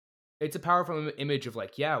it's a powerful image of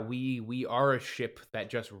like, yeah, we are a ship that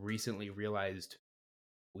just recently realized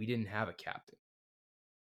we didn't have a captain.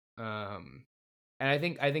 And I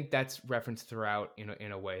think that's referenced throughout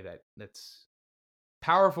in a way that's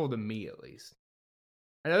powerful to me, at least.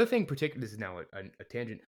 Another thing, particularly, this is now a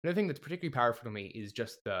tangent. Another thing that's particularly powerful to me is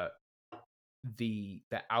just the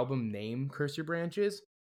album name, Curse Your Branches,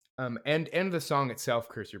 and the song itself,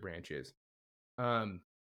 Curse Your Branches.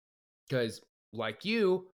 Because like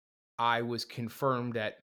you, I was confirmed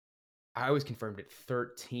at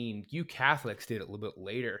 13. You Catholics did it a little bit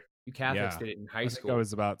later. You Catholics did it in high school. I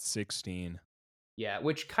was about 16. Yeah,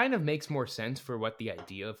 which kind of makes more sense for what the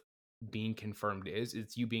idea of being confirmed is.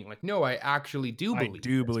 It's you being like, no, I actually do believe. I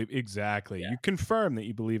do believe, exactly. Yeah. You confirm that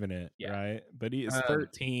you believe in it, right? But he is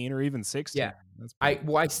 13 or even 16. Yeah,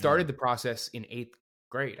 I started the process in 8th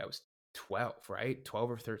grade. I was 12, right?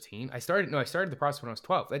 12 or 13. I started the process when I was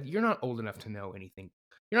 12. You're not old enough to know anything.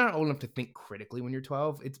 You're not old enough to think critically when you're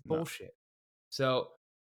 12. It's bullshit. No. So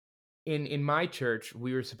in my church,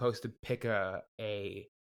 we were supposed to pick a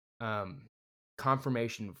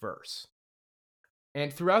confirmation verse.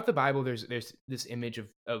 And throughout the Bible, there's this image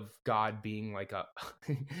of God being like a.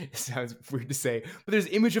 It sounds weird to say, but there's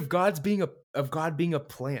image of God being a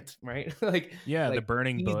plant, right? The like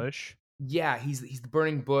burning bush. Yeah, he's the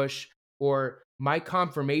burning bush. Or my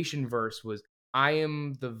confirmation verse was, "I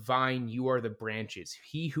am the vine, you are the branches.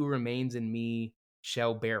 He who remains in me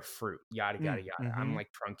shall bear fruit." Yada yada yada. Mm-hmm. I'm like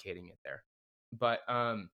truncating it there, but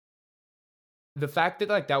the fact that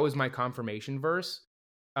like that was my confirmation verse,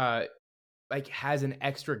 like has an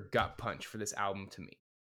extra gut punch for this album to me,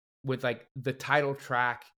 with like the title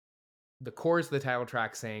track, the chorus of the title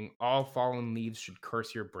track saying, "All fallen leaves should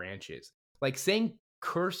curse your branches." Like saying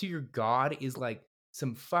curse your God is like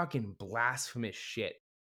some fucking blasphemous shit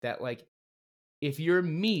that like if you're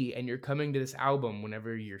me and you're coming to this album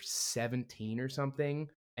whenever you're 17 or something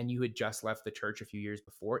and you had just left the church a few years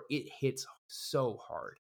before, it hits so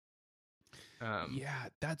hard.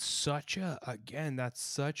 That's such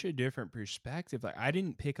a different perspective. Like I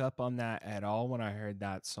didn't pick up on that at all when I heard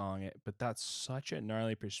that song, but that's such a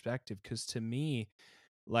gnarly perspective, because to me,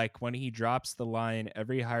 like when he drops the line,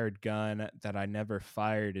 "Every hired gun that I never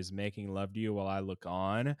fired is making love to you while I look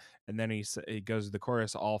on," and then he goes to the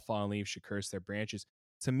chorus, "All fallen leaves should curse their branches."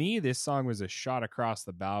 To me, this song was a shot across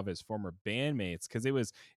the bow of his former bandmates, because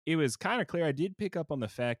it was kind of clear. I did pick up on the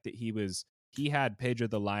fact that he had Pedro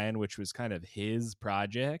the Lion, which was kind of his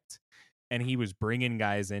project, and he was bringing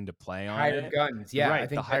guys in to play on hired it. guns, yeah. Right,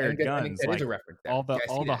 the hired guns. I think that like is a reference there. all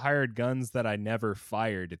the hired guns that I never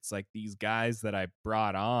fired. It's like these guys that I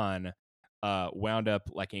brought on wound up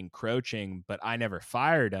like encroaching, but I never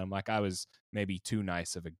fired them. Like I was maybe too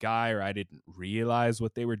nice of a guy, or I didn't realize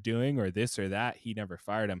what they were doing, or this or that. He never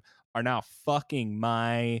fired them. Are now fucking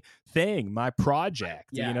my thing, my project.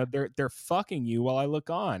 Yeah. You know, they're fucking you while I look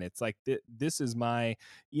on. It's like this is my,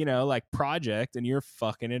 like project, and you're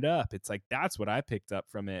fucking it up. It's like that's what I picked up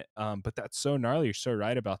from it. But that's so gnarly. You're so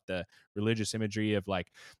right about the religious imagery of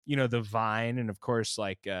like, the vine, and of course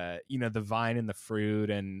like the vine and the fruit,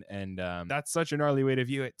 and that's such a gnarly way to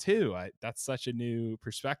view it too. That's such a new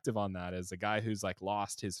perspective on that as a guy who's like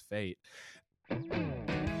lost his fate.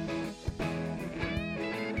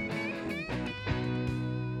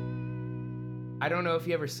 I don't know if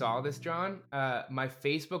you ever saw this, John. My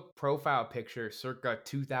Facebook profile picture circa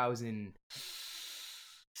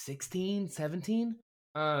 2016, 17,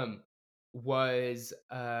 was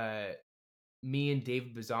me and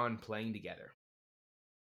David Bazan playing together.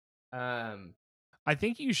 I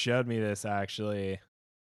think you showed me this actually.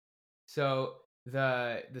 So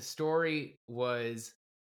the story was,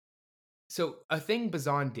 so a thing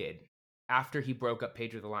Bazan did after he broke up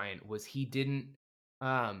Pedro the Lion was he didn't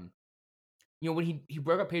when he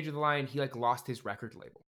broke up Pedro the Lion, he like lost his record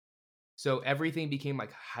label. So everything became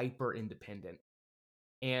like hyper independent.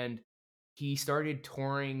 And he started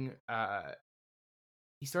touring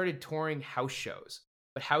house shows.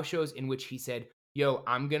 But house shows in which he said, "Yo,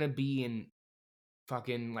 I'm going to be in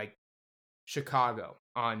fucking like Chicago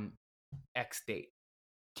on X date.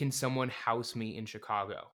 Can someone house me in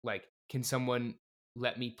Chicago? Like, can someone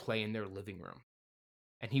let me play in their living room?"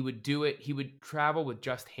 And he would do it. He would travel with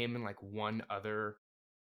just him and like one other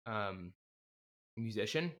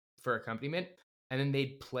musician for accompaniment, and then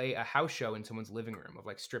they'd play a house show in someone's living room of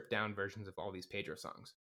like stripped down versions of all these Pedro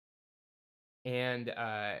songs. And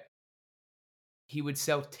he would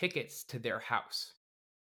sell tickets to their house.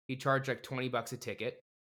 He'd charge like $20 a ticket,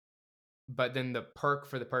 but then the perk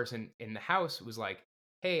for the person in the house was like,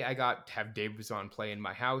 "Hey, I got to have Dave Bazan play in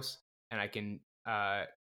my house, and I can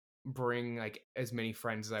bring like as many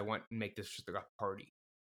friends as I want and make this just like a party."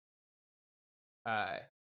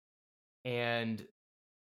 And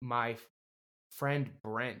my friend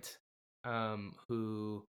Brent,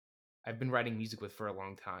 who I've been writing music with for a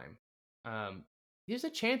long time, there's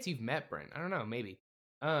a chance you've met Brent. I don't know, maybe.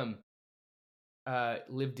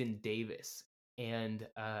 Lived in Davis, and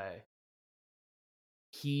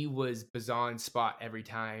he was Bazan's spot every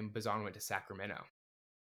time Bazan went to Sacramento.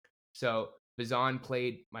 So Bazan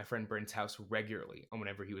played my friend Brent's house regularly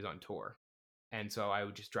whenever he was on tour. And so I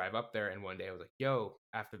would just drive up there, and one day I was like, "Yo,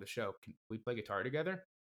 after the show, can we play guitar together?"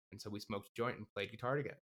 And so we smoked a joint and played guitar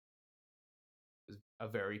together. It was a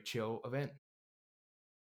very chill event.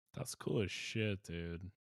 That's cool as shit,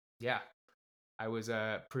 dude. Yeah. I was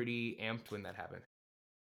pretty amped when that happened.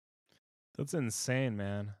 That's insane,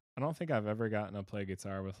 man. I don't think I've ever gotten to play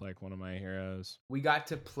guitar with like one of my heroes. We got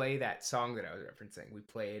to play that song that I was referencing. We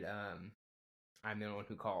played "I'm the Only One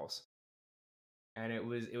Who Calls." And it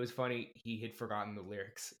was funny. He had forgotten the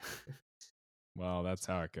lyrics. Well, that's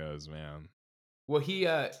how it goes, man. Well,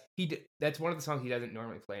 that's one of the songs he doesn't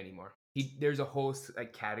normally play anymore. There's a whole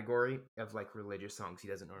like category of like religious songs he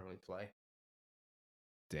doesn't normally play.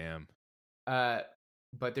 Damn.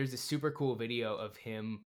 But there's a super cool video of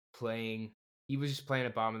him playing. He was just playing a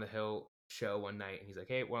Bottom of the Hill show one night, and he's like,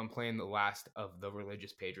 "Hey, well, I'm playing the last of the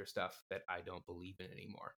religious Pedro stuff that I don't believe in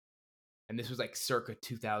anymore." And this was like circa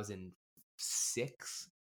 2006.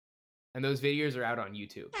 And those videos are out on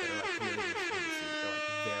YouTube. They're like really they're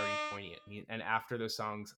like very poignant. And after those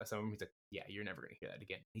songs, some of them, he's like, "Yeah, you're never gonna hear that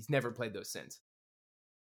again." He's never played those since.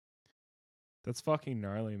 That's fucking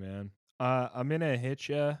gnarly, man. I'm gonna hit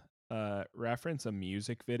you. Reference a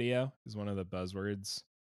music video is one of the buzzwords.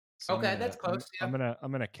 So okay, that's close. I'm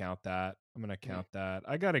gonna count that. I'm gonna count that.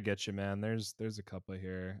 I gotta get you, man. There's a couple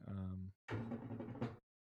here.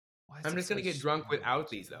 I'm just gonna get drunk without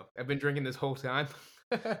these though. I've been drinking this whole time.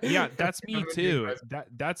 Yeah, that's me too.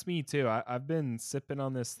 That's me too. I've been sipping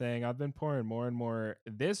on this thing. I've been pouring more and more.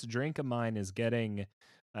 This drink of mine is getting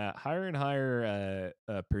higher and higher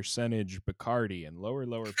percentage Bacardi and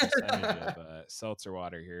lower percentage of seltzer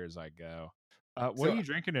water here as I go. What are you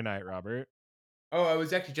drinking tonight, Robert? Oh, I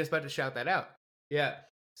was actually just about to shout that out. Yeah.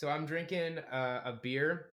 So I'm drinking a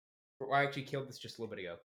beer. Well, I actually killed this just a little bit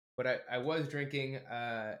ago. But I was drinking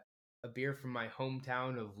a beer from my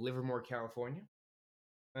hometown of Livermore, California.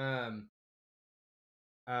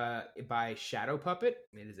 By Shadow Puppet.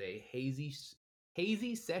 It is a hazy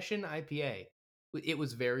session IPA. It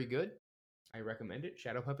was very good. I recommend it.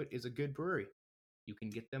 Shadow Puppet is a good brewery. You can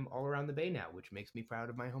get them all around the bay now, which makes me proud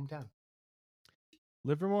of my hometown.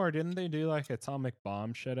 Livermore, didn't they do like atomic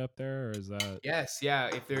bomb shit up there, or is that? Yes, yeah.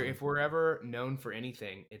 If we're ever known for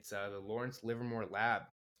anything, it's the Lawrence Livermore Lab.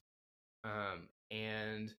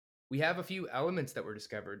 And we have a few elements that were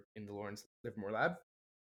discovered in the Lawrence Livermore Lab,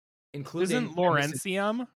 including isn't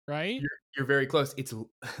Lawrencium, right? You're very close. It's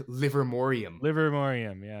Livermorium.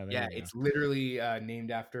 Livermorium, yeah. Yeah, it's literally named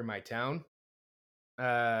after my town.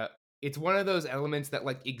 It's one of those elements that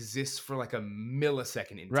like exists for like a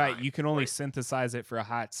millisecond in time. Right, you can only synthesize it for a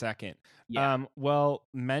hot second. Yeah. Well,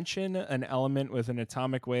 mention an element with an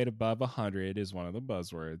atomic weight above 100 is one of the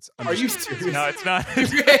buzzwords. Are you serious? No, it's not.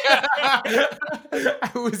 I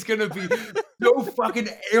was gonna be so fucking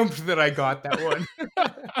amped that I got that one.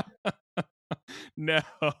 No,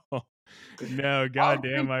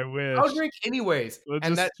 goddamn, I wish. I'll drink anyways.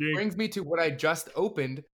 And that brings me to what I just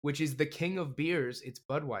opened, which is the king of beers. It's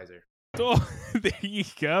Budweiser. Oh, there you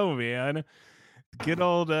go, man. Good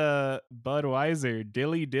old Budweiser.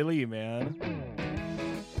 Dilly, man.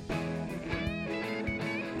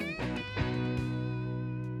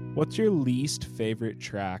 What's your least favorite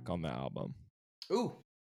track on the album? Ooh,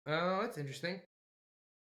 that's interesting.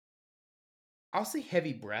 I'll say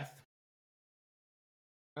Heavy Breath.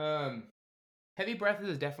 Heavy Breath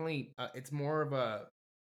is definitely, it's more of a,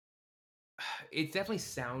 it definitely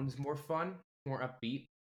sounds more fun, more upbeat.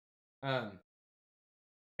 And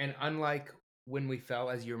unlike When We Fell,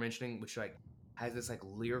 as you were mentioning, which like has this like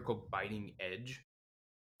lyrical biting edge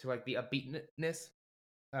to like the upbeatness,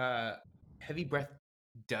 Heavy Breath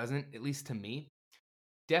doesn't, at least to me.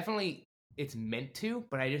 Definitely it's meant to,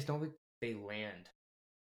 but I just don't think they land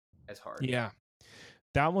as hard. Yeah.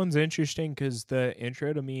 That one's interesting because the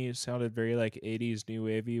intro to me sounded very like 80s new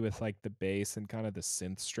wavy with like the bass and kind of the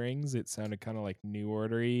synth strings. It sounded kind of like New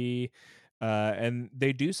Order-y. And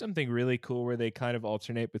they do something really cool where they kind of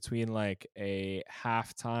alternate between like a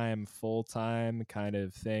halftime, full-time kind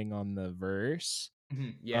of thing on the verse. Mm-hmm.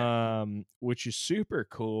 Yeah. Which is super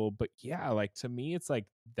cool. But yeah, like to me, it's like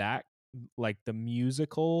that, like the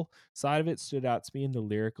musical side of it stood out to me, and the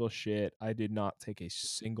lyrical shit I did not take a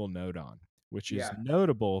single note on, which is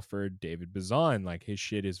notable for David Bazan. Like his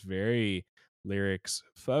shit is very lyrics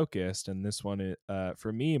focused, and this one,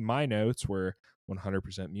 for me, my notes were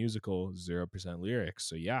 100% musical, 0% lyrics.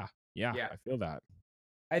 So yeah, I feel that.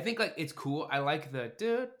 I think like it's cool. I like the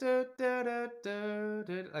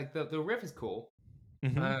like the riff is cool.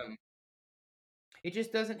 Mm-hmm. It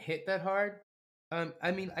just doesn't hit that hard.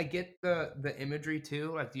 I mean, I get the imagery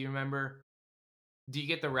too. Like, do you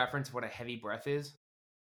get the reference of what a heavy breath is?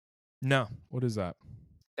 No. What is that?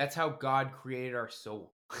 That's how God created our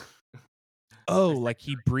soul. Oh, like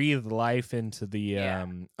he breathed life into the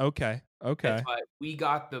okay. That's why we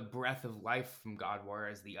got the breath of life from God,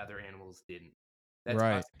 whereas the other animals didn't. That's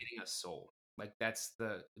us getting a soul. Like that's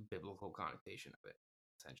the biblical connotation of it,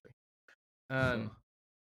 essentially.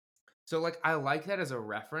 So like I like that as a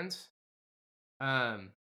reference. Okay,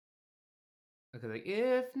 like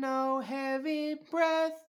if no heavy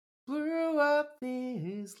breath blew up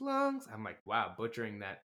his lungs. I'm like, wow, butchering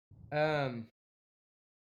that.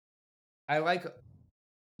 I like,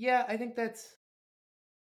 yeah, I think that's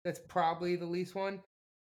probably the least one.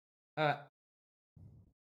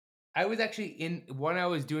 I was actually when I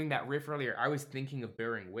was doing that riff earlier, I was thinking of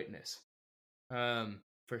Bearing Witness,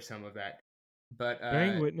 for some of that. But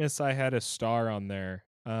Bearing Witness, I had a star on there.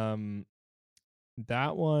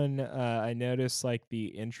 That one, I noticed like the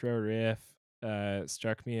intro riff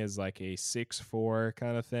struck me as like a 6/4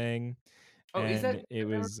 kind of thing, is that? and it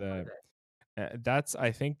was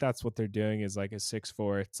I think that's what they're doing is like a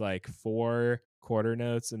 6/4. It's like 4 quarter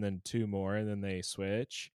notes and then 2 more, and then they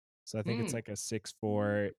switch. So I think it's like a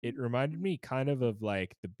 6/4. It reminded me kind of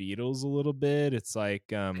like the Beatles a little bit. It's like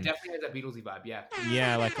It definitely has that Beatlesy vibe, yeah.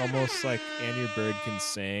 Yeah, like almost like And Your Bird Can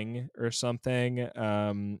Sing or something.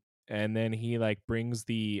 And then he like brings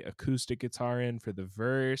the acoustic guitar in for the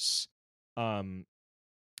verse. Um,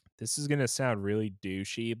 this is gonna sound really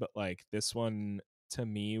douchey, but like this one to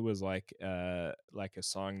me was like a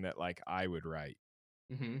song that like I would write.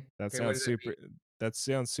 Mm-hmm. That sounds super. That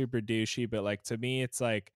sounds super douchey, but like to me, it's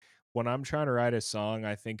like when I'm trying to write a song,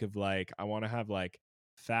 I think of like I want to have like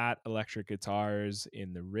fat electric guitars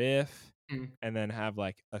in the riff, and then have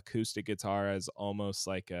like acoustic guitar as almost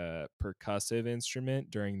like a percussive instrument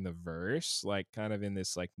during the verse, like kind of in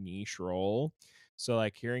this like niche role. So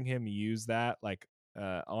like hearing him use that like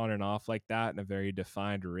on and off like that in a very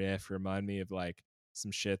defined riff remind me of like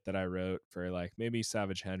some shit that I wrote for like maybe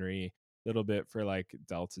Savage Henry, little bit for like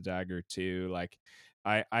Delta Dagger 2. Like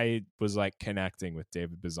I was like connecting with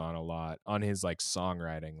David Bazan a lot on his like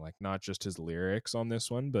songwriting, like not just his lyrics on this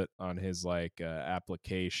one, but on his like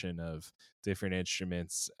application of different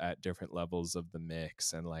instruments at different levels of the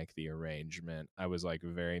mix and like the arrangement. I was like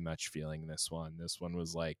very much feeling this one. This one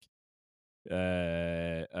was like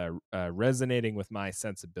resonating with my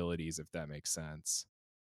sensibilities, if that makes sense.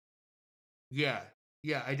 Yeah,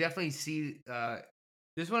 I definitely see.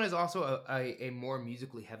 This one is also a more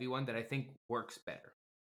musically heavy one that I think works better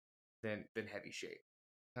than Heavy Shape.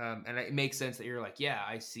 And it makes sense that you're like, yeah,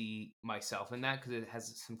 I see myself in that because it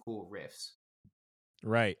has some cool riffs.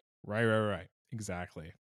 Right.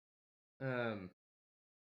 Exactly. But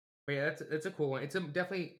yeah, that's a cool one. It's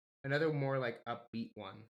definitely another more like upbeat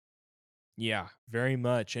one. Yeah, very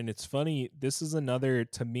much. And it's funny, this was another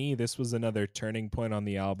turning point on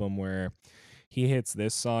the album where he hits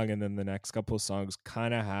this song and then the next couple of songs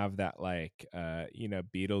kind of have that like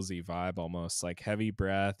Beatlesy vibe almost. Like Heavy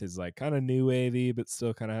Breath is like kind of new wavy but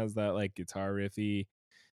still kind of has that like guitar riffy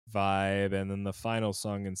vibe, and then the final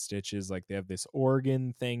song in Stitches, like they have this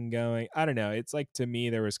organ thing going. I don't know, it's like to me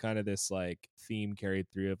there was kind of this like theme carried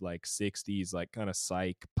through of like 60s like kind of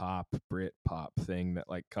psych pop Brit pop thing that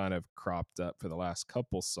like kind of cropped up for the last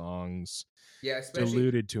couple songs. Yeah, especially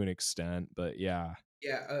diluted to an extent, but yeah.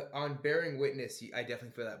 On Bearing Witness, I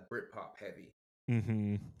definitely feel that Britpop heavy.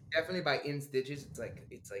 Mm-hmm. Definitely by In Stitches, it's like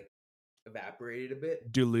evaporated a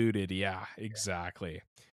bit. Diluted, yeah, exactly.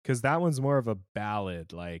 Because that one's more of a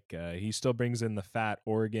ballad. Like he still brings in the fat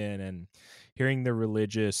organ, and hearing the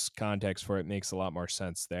religious context for it makes a lot more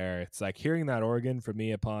sense there. It's like hearing that organ for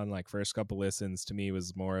me upon like first couple listens to me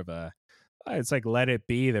was more of a, it's like Let It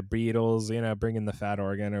Be, the Beatles, bringing the fat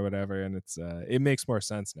organ or whatever, and it's it makes more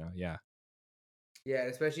sense now. Yeah. Yeah,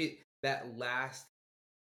 especially that last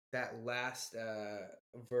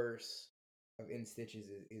verse of In Stitches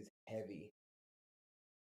is heavy.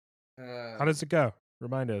 How does it go?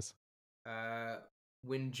 Remind us.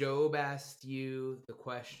 When Job asked you the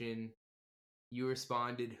question, you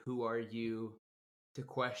responded, "Who are you?" to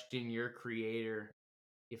question your creator.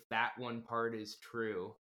 If that one part is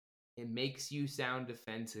true, it makes you sound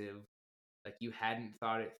defensive, like you hadn't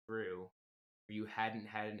thought it through, or you hadn't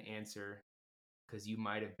had an answer, because you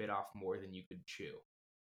might have bit off more than you could chew.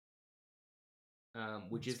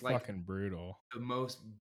 Which is like fucking brutal. The most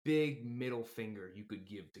big middle finger you could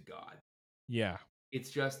give to God. Yeah.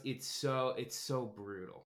 It's so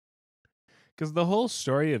brutal. Because the whole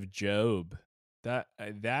story of Job,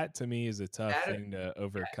 that to me is a tough thing to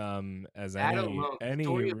overcome. As any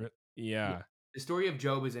the story of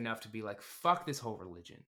Job is enough to be like, fuck this whole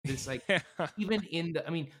religion. It's like even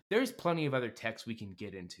there's plenty of other texts we can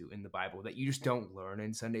get into in the Bible that you just don't learn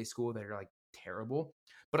in Sunday school that are like terrible.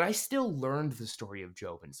 But I still learned the story of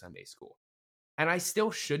Job in Sunday school, and I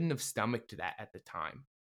still shouldn't have stomached that at the time.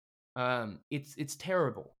 It's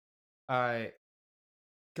terrible.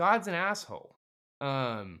 God's an asshole.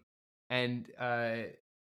 And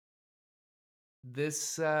this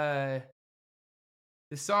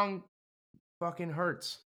song fucking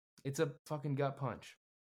hurts. It's a fucking gut punch.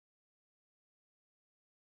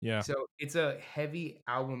 Yeah. So it's a heavy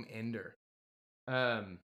album ender. There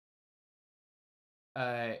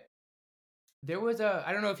was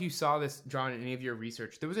I don't know if you saw this, John, in any of your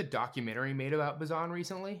research. There was a documentary made about Bazan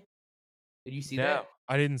recently. Did you see that?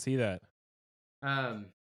 I didn't see that.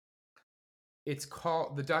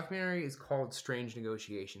 the documentary is called Strange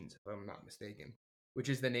Negotiations, if I'm not mistaken, which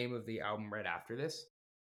is the name of the album right after this.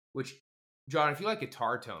 Which, John, if you like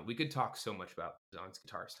guitar tone, we could talk so much about John's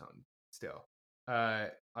guitar tone still. On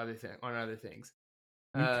other things.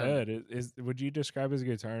 We could. Would you describe his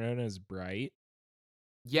guitar tone as bright?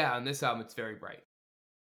 Yeah, on this album it's very bright.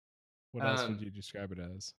 What else would you describe it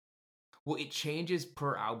as? Well, it changes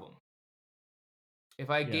per album. If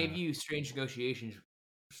I gave you Strange Negotiations,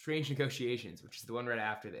 which is the one right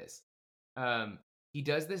after this, he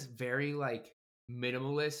does this very like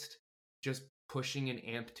minimalist, just pushing an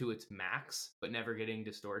amp to its max but never getting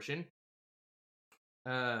distortion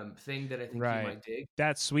thing that I think you might dig.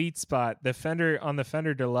 That sweet spot. The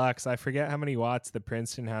Fender Deluxe, I forget how many watts the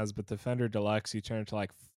Princeton has, but the Fender Deluxe you turn it to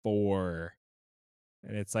like 4,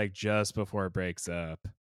 and it's like just before it breaks up.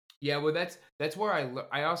 Yeah, well, that's where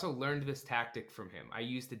I also learned this tactic from him. I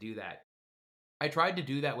used to do that. I tried to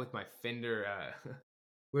do that with my Fender,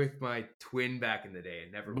 with my Twin back in the day.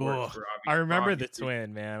 It never worked. I remember the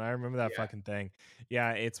Twin, man. I remember that fucking thing.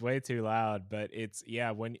 Yeah, it's way too loud, but it's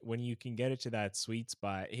when you can get it to that sweet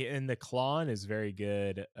spot. And the Klon is very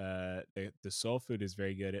good. The Soul Food is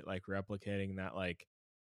very good at like replicating that like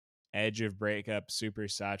edge of breakup, super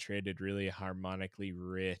saturated, really harmonically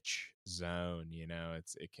rich zone. You know,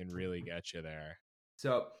 it can really get you there.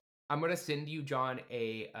 So I'm gonna send you, John,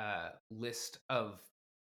 a list of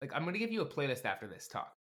I'm gonna give you a playlist after this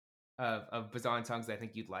talk of Bazan songs that I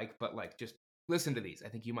think you'd like, but like just listen to these. I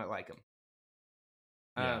think you might like them.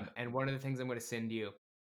 And one of the things I'm gonna send you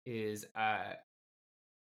is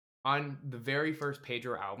on the very first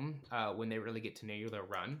Pedro album, when they really get to nail their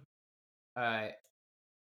run.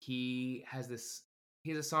 He has a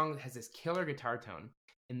song that has this killer guitar tone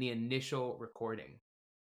in the initial recording.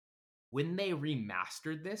 When they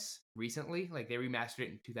remastered this recently, like they remastered it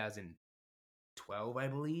in 2012, I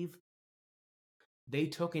believe, they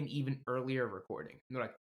took an even earlier recording.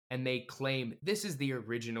 And they claim this is the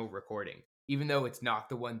original recording, even though it's not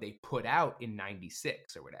the one they put out in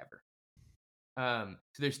 96 or whatever. So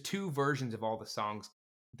there's 2 versions of all the songs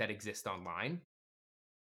that exist online.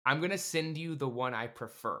 I'm going to send you the one I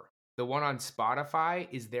prefer. The one on Spotify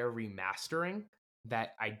is their remastering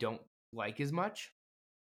that I don't like as much.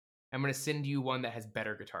 I'm going to send you one that has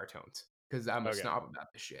better guitar tones because I'm a snob about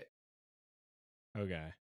this shit. Okay.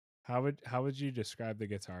 How would you describe the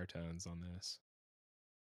guitar tones on this?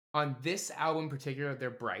 On this album in particular, they're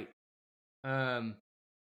bright. They're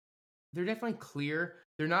definitely clear.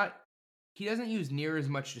 They're not. He doesn't use near as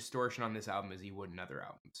much distortion on this album as he would in other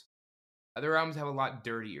albums. Other albums have a lot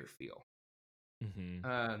dirtier feel.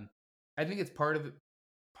 Mm-hmm. I think it's part of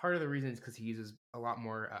the reason is because he uses a lot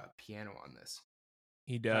more piano on this.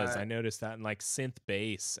 He does. I noticed that in like synth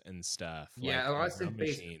bass and stuff. Yeah, like, a lot of synth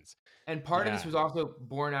bass. And part of this was also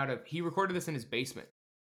born out of he recorded this in his basement.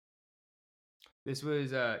 This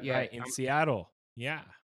was in Seattle. Yeah.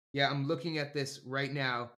 Yeah, I'm looking at this right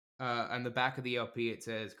now. On the back of the LP, it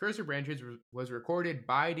says Cursor Branches was recorded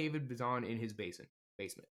by David Bazan in his basement.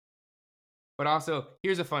 But also,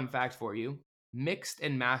 here's a fun fact for you. Mixed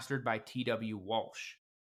and mastered by T.W. Walsh.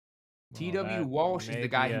 T.W. Walsh is the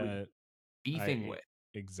guy he was beefing with.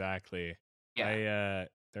 Exactly. Yeah.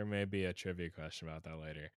 There may be a trivia question about that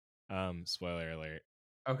later. Spoiler alert.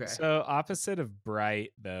 Okay. So opposite of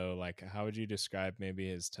bright, though, like how would you describe maybe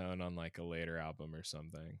his tone on like a later album or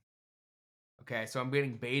something? Okay, so I'm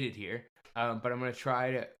getting baited here. But I'm gonna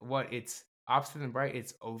try to it's opposite than bright,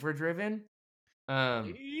 it's overdriven.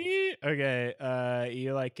 Okay.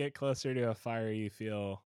 You like get closer to a fire, you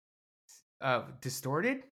feel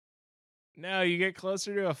distorted? No, you get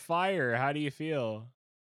closer to a fire. How do you feel?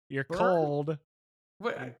 You're Burn? cold.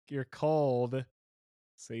 What? You're cold.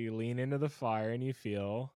 So you lean into the fire and you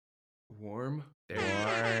feel warm.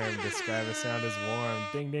 Warm. Describe a sound as warm.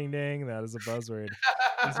 Ding, ding, ding. That is a buzzword.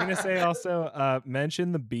 I was gonna say also,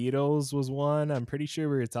 mention the Beatles was one. I'm pretty sure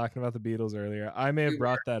we were talking about the Beatles earlier. I may have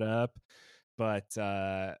brought that up, but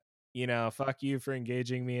fuck you for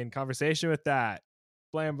engaging me in conversation with that.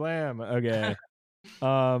 Blam blam. Okay.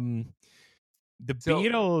 The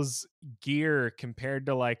Beatles gear compared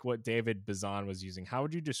to like what David Bazan was using, how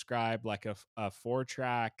would you describe like a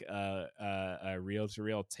 4-track a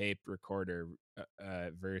reel-to-reel tape recorder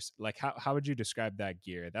verse? Like how would you describe that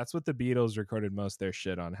gear? That's what the Beatles recorded most of their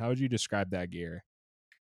shit on. How would you describe that gear?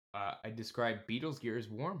 I describe Beatles gear as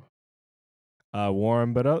warm.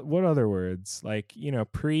 Warm, but what other words? Like,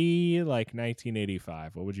 pre like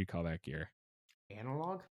 1985, what would you call that gear?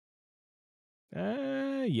 Analog?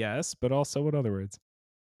 Yes, but also what other words?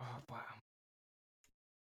 Oh, wow.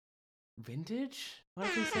 Vintage?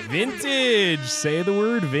 Vintage. Say the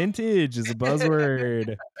word vintage is a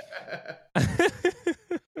buzzword.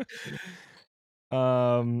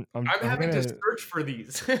 I'm having to search for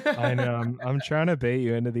these. I know. I'm trying to bait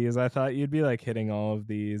you into these. I thought you'd be like hitting all of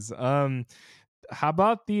these. How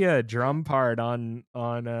about the drum part on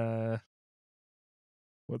what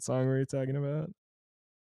song were you talking about?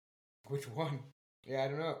 Which one? Yeah, I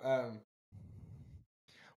don't know.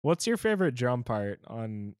 What's your favorite drum part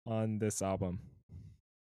on this album?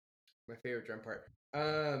 My favorite drum part.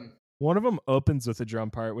 One of them opens with a drum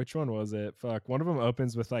part. Which one was it? Fuck. One of them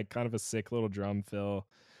opens with like kind of a sick little drum fill.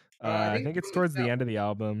 I think it's towards the end of the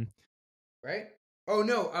album. Right? Oh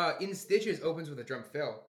no, In Stitches opens with a drum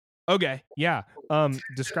fill. Okay, yeah.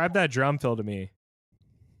 Describe that drum fill to me.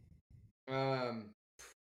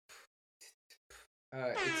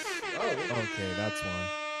 Okay, that's one.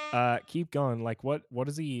 Keep going. Like what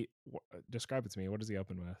does he describe it to me? What does he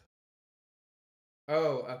open with?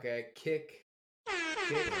 Oh, okay. Kick,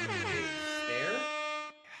 snare?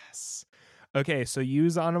 Yes. Okay, so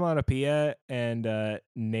use onomatopoeia and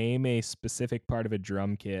name a specific part of a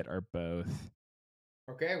drum kit or both.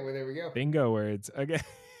 Okay, well there we go. Bingo words. Okay.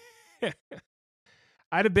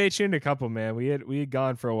 I'd have bait you into a couple, man. We had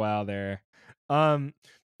gone for a while there. Bro,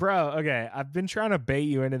 okay. I've been trying to bait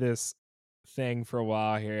you into this thing for a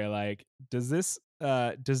while here. Like, does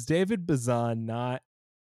David Bazan not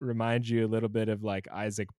remind you a little bit of like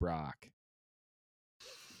Isaac Brock?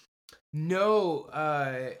 No,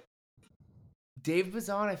 Dave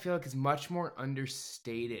Bazan, I feel like, is much more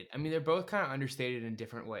understated. I mean, they're both kind of understated in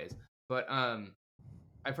different ways. But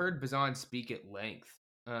I've heard Bazan speak at length.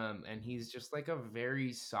 And he's just like a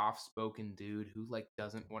very soft-spoken dude who like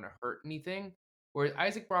doesn't want to hurt anything. Whereas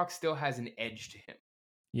Isaac Brock still has an edge to him.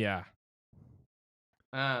 Yeah.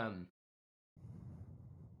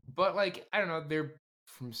 But like, I don't know, they're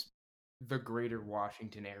from the greater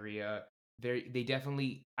Washington area. They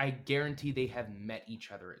definitely, I guarantee they have met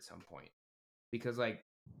each other at some point. Because like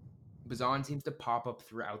Bazan seems to pop up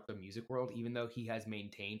throughout the music world, even though he has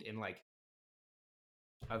maintained in like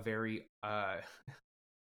a very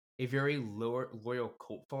loyal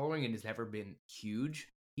cult following and has never been huge.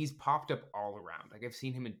 He's popped up all around. Like I've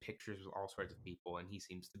seen him in pictures with all sorts of people, and he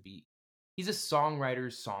seems to be he's a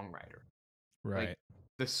songwriter's songwriter. Right. Like,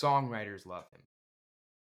 the songwriters love him.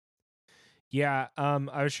 Yeah,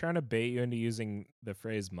 I was trying to bait you into using the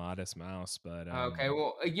phrase "Modest Mouse," but okay,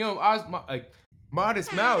 well,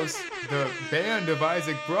 Modest Mouse, the band of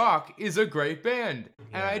Isaac Brock, is a great band,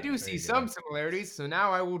 and I do see some similarities. So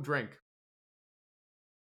now I will drink.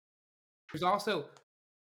 There's also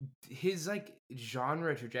his like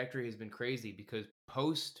genre trajectory has been crazy because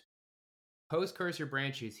post Cursor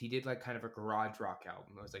Branches, he did like kind of a garage rock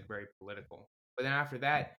album. It was like very political, but then after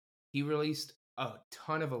that, he released a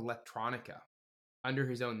ton of electronica under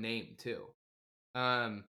his own name too.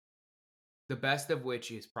 The best of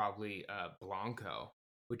which is probably Blanco,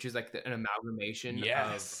 which is like an amalgamation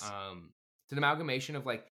of it's an amalgamation of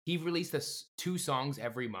like he released 2 songs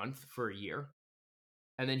every month for a year,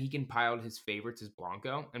 and then he compiled his favorites as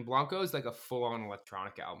Blanco. And Blanco is like a full-on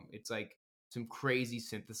electronic album. It's like some crazy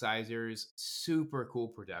synthesizers, super cool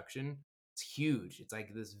production. It's huge. It's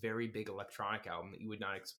like this very big electronic album that you would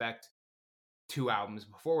not expect 2 albums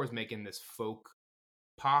before was making this folk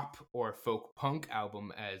pop or folk punk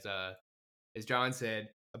album, as John said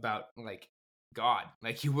about like God.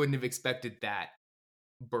 Like you wouldn't have expected that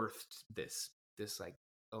birthed this like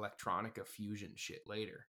electronica fusion shit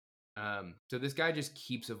later. So this guy just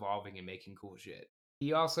keeps evolving and making cool shit.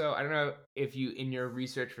 He also, I don't know if you in your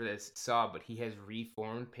research for this saw, but he has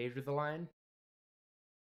reformed Pedro the Lion.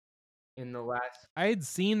 In the last, I had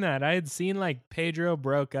seen that. I had seen like Pedro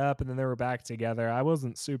broke up and then they were back together. I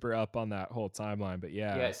wasn't super up on that whole timeline, but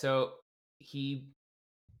yeah. Yeah, so he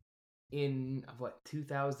in what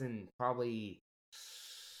 2000 probably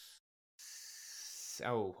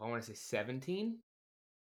I want to say 17.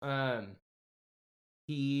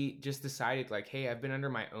 He just decided like, hey, I've been under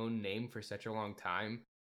my own name for such a long time.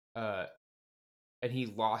 And he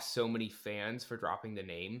lost so many fans for dropping the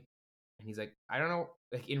name. And he's like, I don't know.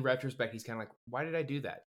 Like in retrospect, he's kind of like, why did I do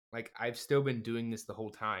that? Like I've still been doing this the whole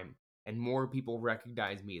time, and more people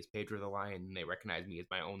recognize me as Pedro the Lion than they recognize me as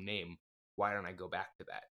my own name. Why don't I go back to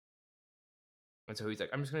that? And so he's like,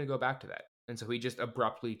 I'm just going to go back to that. And so he just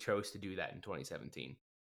abruptly chose to do that in 2017.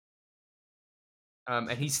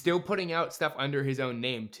 And he's still putting out stuff under his own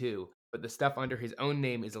name too, but the stuff under his own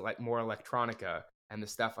name is like more electronica, and the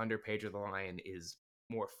stuff under Pedro the Lion is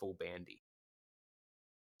more full bandy.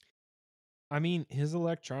 I mean, his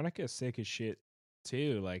electronica is sick as shit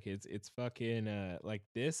too. Like it's fucking like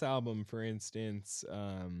this album, for instance.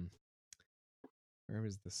 Where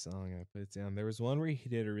was the song I put it down? There was one where he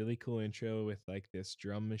did a really cool intro with like this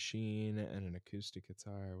drum machine and an acoustic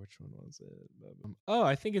guitar. Which one was it? Oh,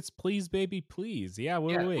 I think it's Please Baby Please. Yeah,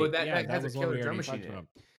 wait. Well, that has a killer drum machine in it.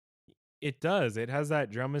 It does. It has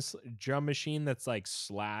that drum machine that's like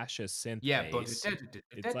slash a synth bass.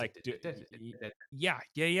 It's like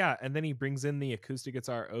yeah. And then he brings in the acoustic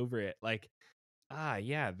guitar over it. Like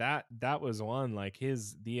that was one. Like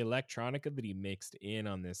the electronica that he mixed in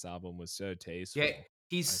on this album was so tasteful. Yeah,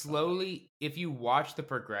 he's slowly, if you watch the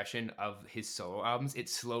progression of his solo albums, it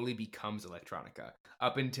slowly becomes electronica.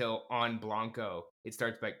 Up until on Blanco, it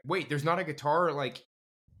starts like, wait, there's not a guitar like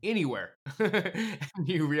anywhere. And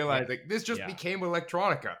you realize like this just became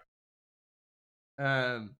electronica.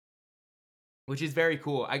 Which is very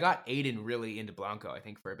cool. I got Aiden really into Blanco, I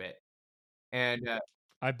think, for a bit. And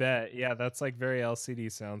I bet. Yeah, that's like very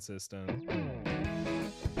LCD Sound System.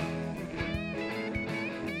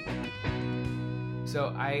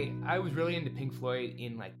 So I was really into Pink Floyd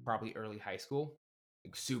in like probably early high school.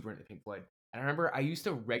 Like super into Pink Floyd. And I remember I used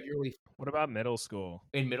to regularly... What about middle school?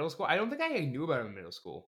 In middle school? I don't think I knew about it in middle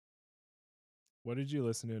school. What did you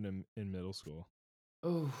listen to in middle school?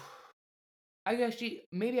 Oh,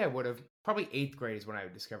 maybe I would have. Probably 8th grade is when I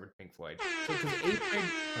discovered Pink Floyd. So 8th grade...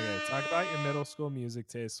 Okay, talk about your middle school music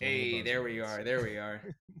taste. Hey, there we are.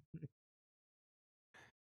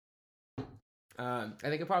 I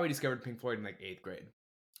think I probably discovered Pink Floyd in like 8th grade.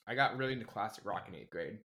 I got really into classic rock in 8th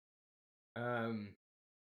grade.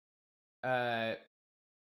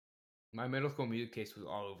 My middle school music taste was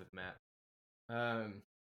all over the map.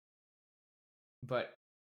 But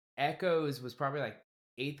Echoes was probably like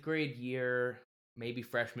 8th grade year, maybe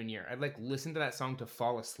freshman year. I'd like listen to that song to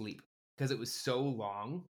fall asleep because it was so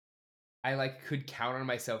long. I like could count on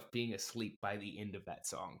myself being asleep by the end of that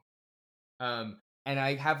song. And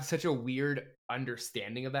I have such a weird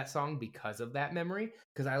understanding of that song because of that memory,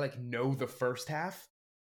 because I like know the first half,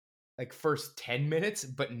 like first 10 minutes,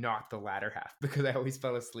 but not the latter half because I always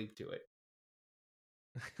fell asleep to it.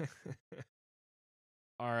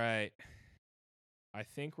 All right. I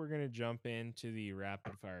think we're going to jump into the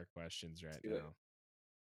rapid fire questions right now.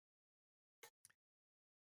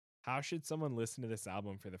 How should someone listen to this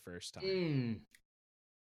album for the first time?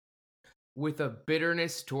 With a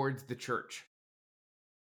bitterness towards the church.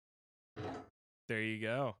 There you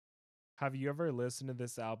go. Have you ever listened to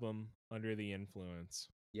this album under the influence?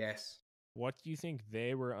 Yes. What do you think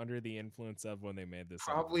they were under the influence of when they made this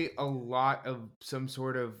Probably album? A lot of some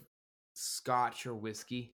sort of scotch or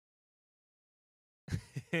whiskey.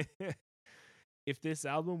 If this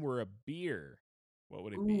album were a beer, what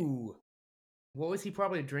would it be? What was he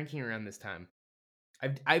probably drinking around this time?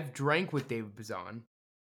 I've drank with David Bazan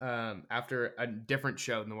after a different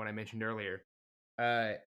show than the one I mentioned earlier.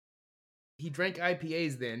 He drank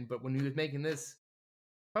IPAs then, but when he was making this,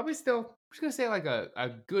 probably still, I'm just gonna say like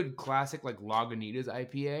a good classic like Lagunitas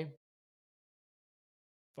IPA.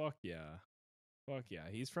 Fuck yeah.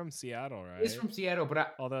 He's from Seattle, right? He's from Seattle,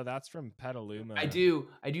 but although that's from Petaluma. I do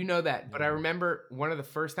know that, but I remember one of the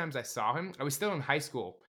first times I saw him, I was still in high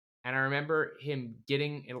school, and I remember him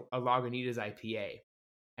getting a Lagunitas IPA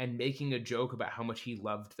and making a joke about how much he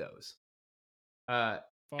loved those. At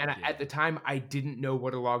the time, I didn't know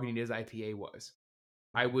what a Lagunitas IPA was.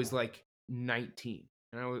 I was like 19,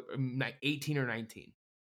 and I was 18 or 19.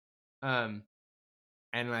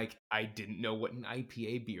 And like I didn't know what an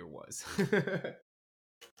IPA beer was.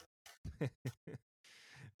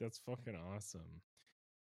 That's fucking awesome.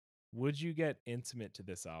 Would you get intimate to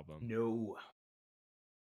this album? No.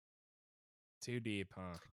 Too deep,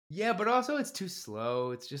 huh? Yeah, but also it's too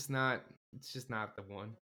slow. It's just not the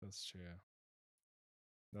one. That's true.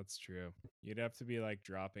 You'd have to be like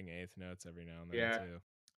dropping eighth notes every now and then too.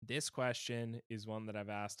 This question is one that I've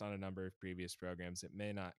asked on a number of previous programs. It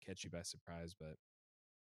may not catch you by surprise, but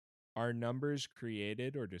are numbers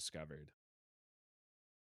created or discovered?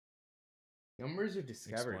 Numbers are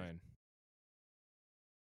discovered. Explain.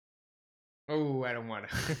 Oh, I don't want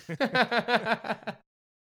to.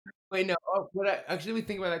 Wait, no. Oh, actually, we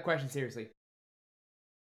think about that question seriously.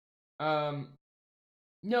 No,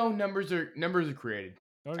 numbers are created.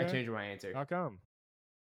 Okay. I changed my answer. How come?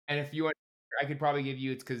 And if you want, I could probably give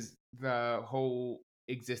you it's because the whole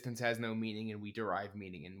existence has no meaning, and we derive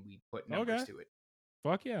meaning, and we put numbers to it.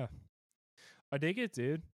 Fuck yeah, I dig it,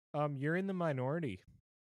 dude. You're in the minority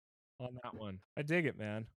on that one. I dig it,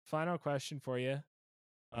 man. Final question for you.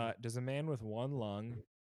 Does a man with one lung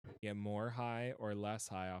get more high or less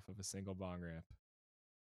high off of a single bong rip?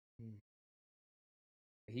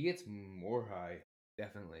 He gets more high,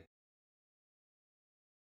 definitely.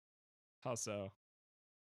 How so?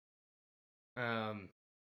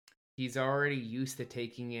 he's already used to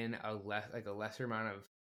taking in a lesser amount of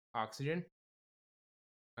oxygen.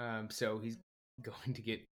 So he's going to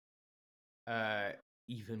get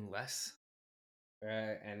even less,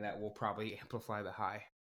 and that will probably amplify the high.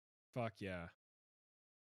 Fuck yeah.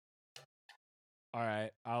 All right,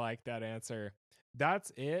 I like that answer.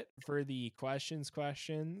 That's it for the questions.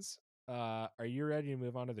 Are you ready to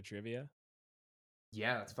move on to the trivia?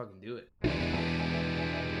 Yeah, let's fucking do it.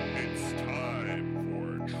 It's time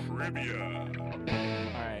for trivia.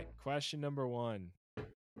 All right, question number 1.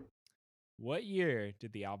 What year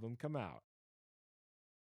did the album come out?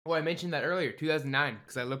 Oh, I mentioned that earlier, 2009,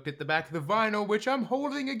 because I looked at the back of the vinyl, which I'm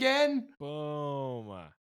holding again. Boom.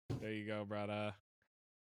 There you go, brother.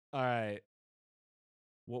 All right.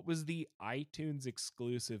 What was the iTunes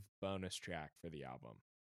exclusive bonus track for the album?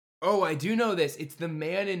 Oh, I do know this. It's The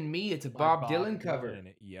Man in Me. It's a Bob Dylan cover.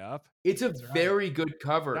 Yep. It's a very good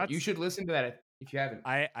cover. You That's- should listen to that if you haven't.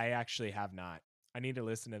 I actually have not. I need to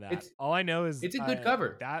listen to that. All I know is it's a good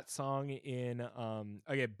cover. That song in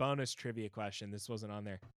okay, bonus trivia question. This wasn't on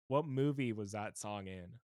there. What movie was that song in?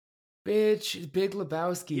 Bitch, Big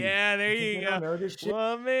Lebowski. Yeah, there you go.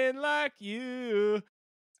 Woman like you,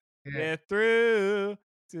 get through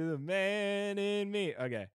to the man in me.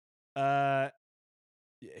 Okay.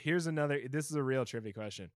 Here's another. This is a real trivia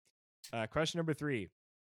question. Question number 3.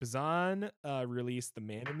 Bazan released the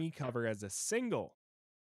Man in Me cover as a single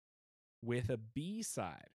with a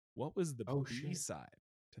B-side. What was the B-side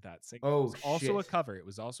to that single? Oh, it was also a cover. It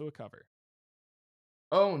was also a cover.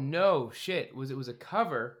 Oh no, shit. It was a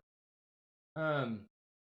cover. I'm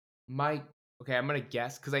gonna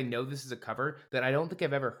guess because I know this is a cover that I don't think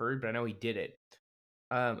I've ever heard, but I know he did it.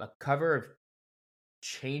 A cover of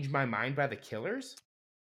 "Change My Mind" by the Killers.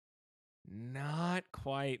 Not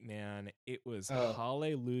quite, man. It was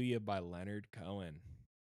Hallelujah by Leonard Cohen.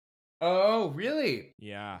 Oh, really?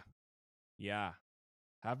 Yeah.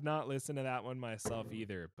 Have not listened to that one myself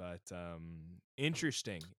either, but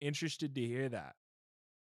interesting. Interested to hear that.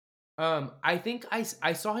 I think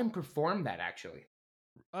I saw him perform that actually.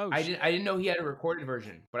 Oh, I didn't know he had a recorded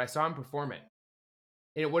version, but I saw him perform it.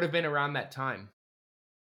 And it would have been around that time.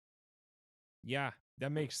 Yeah,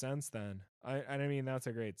 that makes sense then. I mean, that's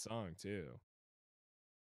a great song too.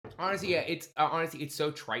 Honestly, yeah, it's so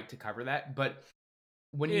trite to cover that, but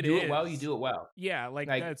when you do it well, you do it well. Yeah, like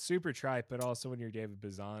that's super trite, but also when you're David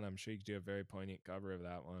Bazan, I'm sure you could do a very poignant cover of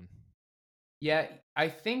that one. Yeah, I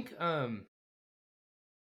think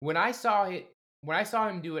when I saw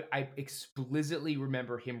him do it, I explicitly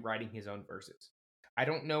remember him writing his own verses. I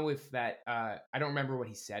don't know if that I don't remember what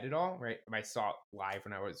he said at all, right? I saw it live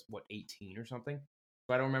when I was 18 or something.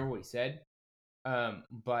 So I don't remember what he said.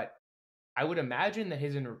 But I would imagine that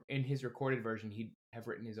in his recorded version he'd have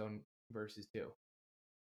written his own verses too.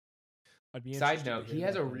 Side note, he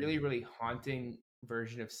has a really, really haunting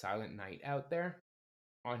version of Silent Night out there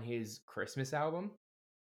on his Christmas album.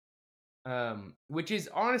 Which is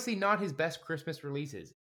honestly not his best Christmas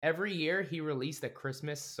releases. Every year he released a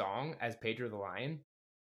Christmas song as Pedro the Lion,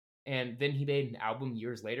 and then he made an album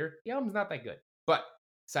years later. The album's not that good. But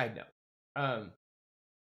side note,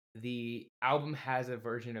 the album has a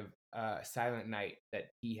version of Silent Night that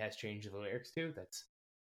he has changed the lyrics to. That's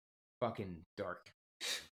fucking dark.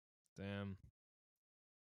 Damn.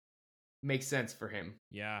 Makes sense for him.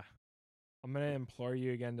 Yeah. I'm going to implore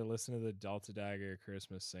you again to listen to the Delta Dagger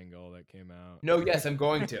Christmas single that came out. No, yes, I'm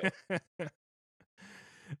going to.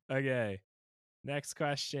 Okay. Next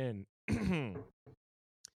question.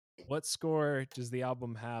 What score does the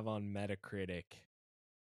album have on Metacritic?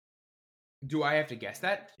 Do I have to guess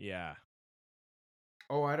that? Yeah.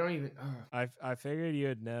 Oh, I don't even. I figured you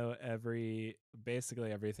would know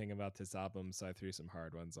basically everything about this album, so I threw some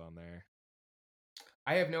hard ones on there.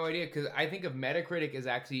 I have no idea because I think of Metacritic as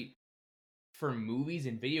actually for movies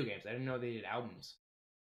and video games. I didn't know they did albums.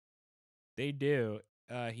 They do.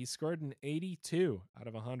 He scored an 82 out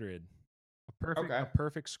of 100. A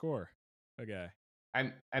perfect score. Okay.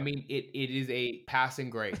 I mean, it is a passing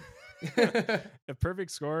grade. A perfect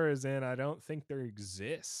score is in. I don't think there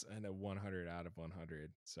exists in a 100 out of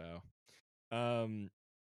 100. So,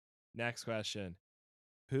 next question: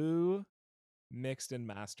 who mixed and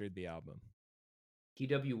mastered the album?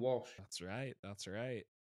 T.W. Walsh. That's right.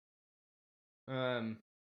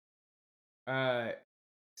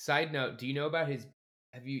 Side note: do you know about his?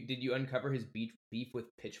 Did you uncover his beef with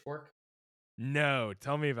Pitchfork? No,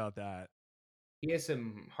 tell me about that. He has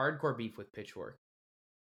some hardcore beef with Pitchfork.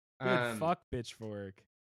 Good fuck Pitchfork.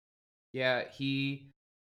 Yeah,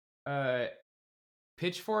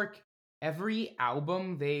 Pitchfork, every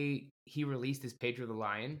album he released as Pedro the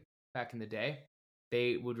Lion back in the day,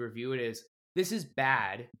 they would review it as, this is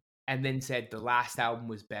bad, and then said the last album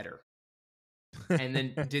was better. And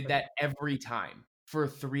then did that every time for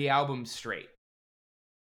 3 albums straight.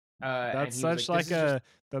 That's such like a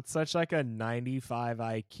 95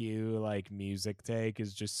 IQ like music take,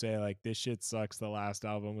 is just say like this shit sucks, the last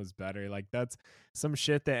album was better. Like that's some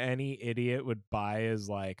shit that any idiot would buy as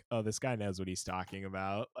like, oh, this guy knows what he's talking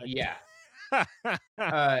about. Like, yeah.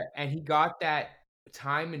 And he got that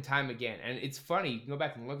time and time again. And it's funny, you can go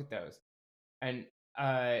back and look at those. And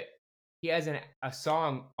he has a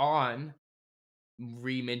song on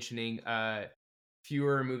re-mentioning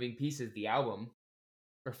Fewer Moving Pieces, the album,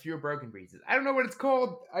 or Fewer Broken Pieces. I don't know what it's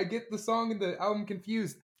called. I get the song and the album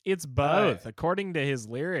confused. It's both. According to his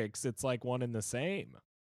lyrics, it's like one and the same.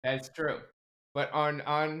 That's true. But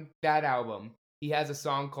on that album, he has a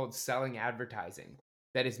song called Selling Advertising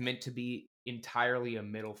that is meant to be entirely a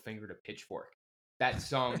middle finger to Pitchfork. That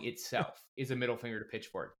song itself is a middle finger to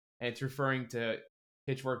Pitchfork. And it's referring to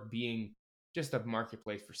Pitchfork being just a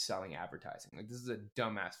marketplace for selling advertising. Like, this is a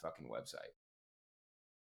dumbass fucking website.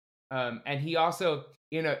 And he also,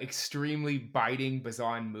 in an extremely biting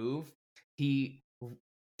Bazan move, he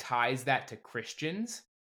ties that to Christians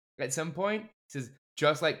at some point. He says,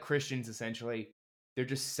 just like Christians, essentially, they're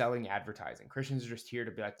just selling advertising. Christians are just here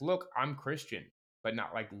to be like, look, I'm Christian, but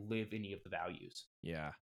not like live any of the values.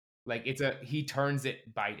 Yeah. Like he turns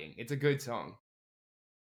it biting. It's a good song.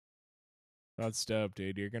 That's dope,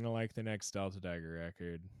 dude. You're going to like the next Delta Dagger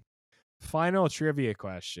record. Final trivia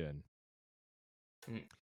question.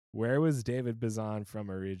 Where was David Bazan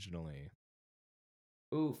from originally?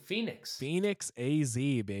 Ooh, Phoenix. Phoenix, AZ,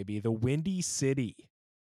 baby. The Windy City.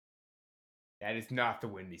 That is not the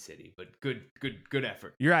Windy City, but good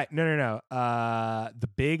effort. You're right. No. The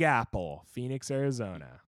Big Apple, Phoenix,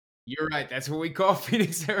 Arizona. You're right. That's what we call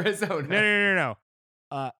Phoenix, Arizona.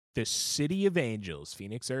 No. The City of Angels,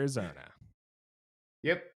 Phoenix, Arizona.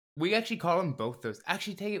 Yep. We actually call them both those.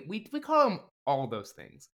 Actually, take it. We call them all those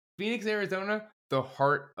things. Phoenix, Arizona, the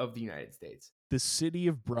heart of the United States. The City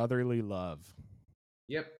of Brotherly Love.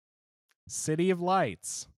 Yep. City of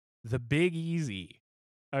Lights. The Big Easy.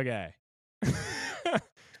 Okay.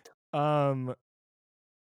 Fuck.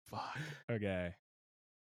 Okay.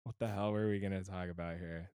 What the hell were we gonna talk about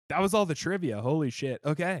here? That was all the trivia. Holy shit.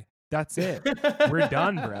 Okay. That's it. We're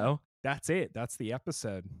done, bro. That's it. That's the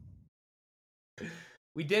episode.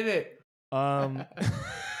 We did it.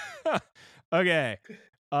 Okay.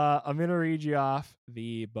 I'm gonna read you off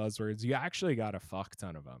the buzzwords. You actually got a fuck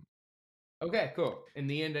ton of them. Okay, cool. In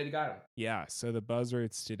the end, I got them. Yeah. So the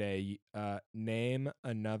buzzwords today: name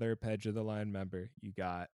another Pedro the Lion member. You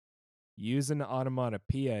got. Use an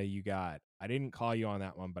onomatopoeia. You got. I didn't call you on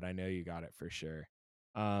that one, but I know you got it for sure.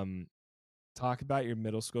 Talk about your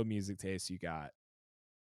middle school music taste. You got.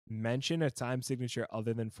 Mention a time signature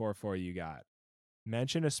other than 4/4. You got.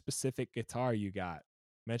 Mention a specific guitar. You got.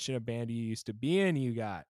 Mention a band you used to be in. You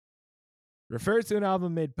got. Refer to an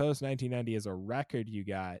album made post 1990 as a record. You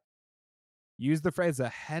got. Use the phrase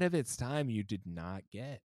ahead of its time. You did not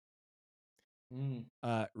get.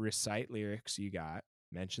 Recite lyrics. You got.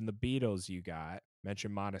 Mention the Beatles. You got.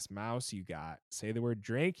 Mention Modest Mouse. You got. Say the word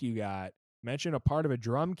drink. You got. Mention a part of a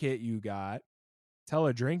drum kit. You got. Tell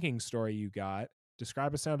a drinking story. You got.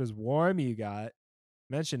 Describe a sound as warm. You got.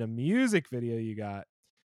 Mention a music video. You got.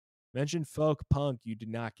 Mention folk punk. You did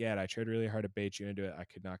not get. I tried really hard to bait you into it. I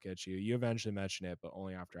could not get you. You eventually mentioned it, but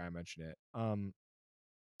only after I mentioned it.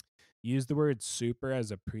 Use the word super as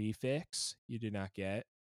a prefix. You did not get.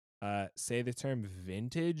 Say the term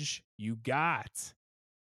vintage. You got.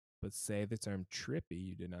 But say the term trippy.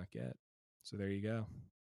 You did not get. So there you go.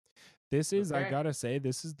 This is, okay. I gotta say,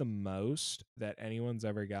 this is the most that anyone's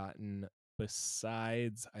ever gotten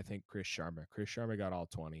besides, I think, Chris Sharma. Chris Sharma got all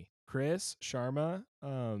 20. Chris Sharma,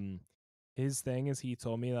 his thing is he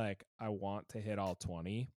told me, like, I want to hit all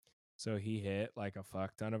 20. So he hit, like, a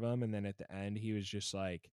fuck ton of them. And then at the end, he was just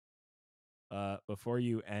like, before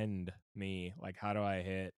you end me, like, how do I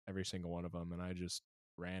hit every single one of them? And I just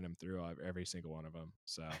ran him through every single one of them.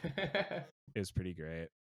 So it was pretty great.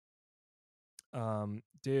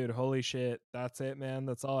 Dude, holy shit. That's it, man.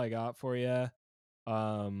 That's all I got for you.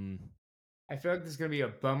 I feel like this is going to be a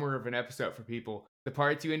bummer of an episode for people. The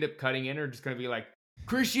parts you end up cutting in are just going to be like,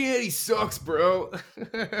 Christianity sucks, bro.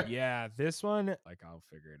 Yeah, this one, like, I'll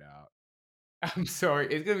figure it out. I'm sorry.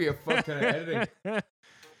 It's going to be a fuck ton of editing.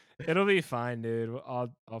 It'll be fine, dude.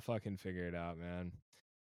 I'll fucking figure it out, man.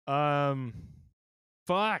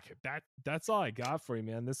 Fuck. That's all I got for you,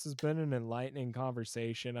 man. This has been an enlightening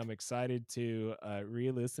conversation. I'm excited to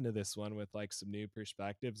re-listen to this one with like some new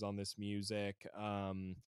perspectives on this music.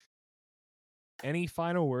 Any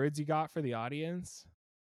final words you got for the audience?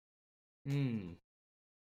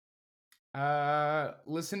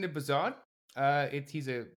 Listen to Bazan. He's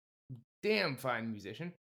a damn fine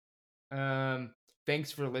musician.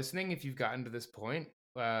 Thanks for listening. If you've gotten to this point,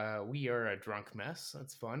 we are a drunk mess.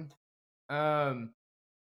 That's fun.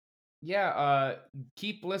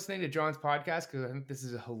 Keep listening to John's podcast because I think this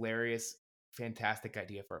is a hilarious, fantastic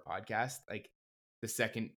idea for a podcast. Like the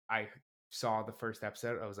second I saw the first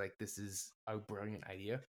episode, I was like, this is a brilliant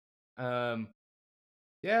idea.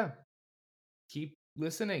 Keep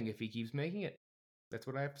listening if he keeps making it. That's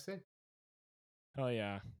what I have to say. Oh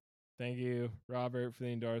yeah. Thank you, Robert, for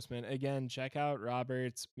the endorsement. Again, check out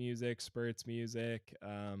Robert's music, Spurt's music.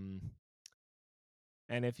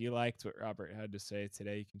 And if you liked what Robert had to say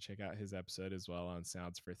today, you can check out his episode as well on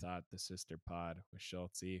Sounds for Thought, the sister pod with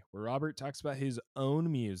Schultze, where Robert talks about his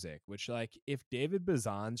own music, which, like, if David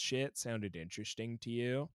Bazan's shit sounded interesting to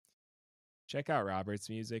you, check out Robert's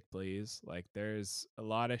music, please. Like, there's a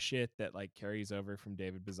lot of shit that, like, carries over from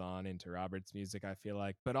David Bazan into Robert's music, I feel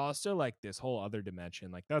like, but also, like, this whole other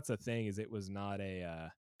dimension. Like, that's the thing, is it was not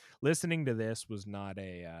a, listening to this was not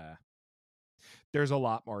a, there's a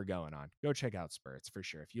lot more going on. Go check out Spurts for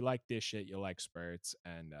sure. If you like this shit, you'll like Spurts,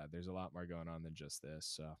 and there's a lot more going on than just this.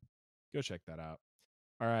 So go check that out.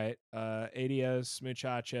 All right, adios,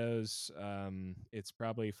 muchachos. It's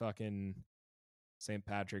probably fucking St.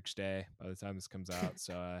 Patrick's Day by the time this comes out.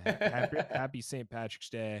 So happy St.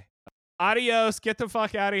 Patrick's Day. Adios. Get the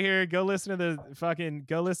fuck out of here. Go listen to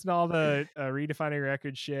all the Redefining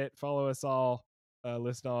Records shit. Follow us all.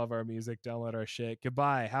 Listen to all of our music. Download our shit.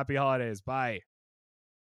 Goodbye. Happy holidays. Bye.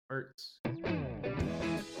 Hurts.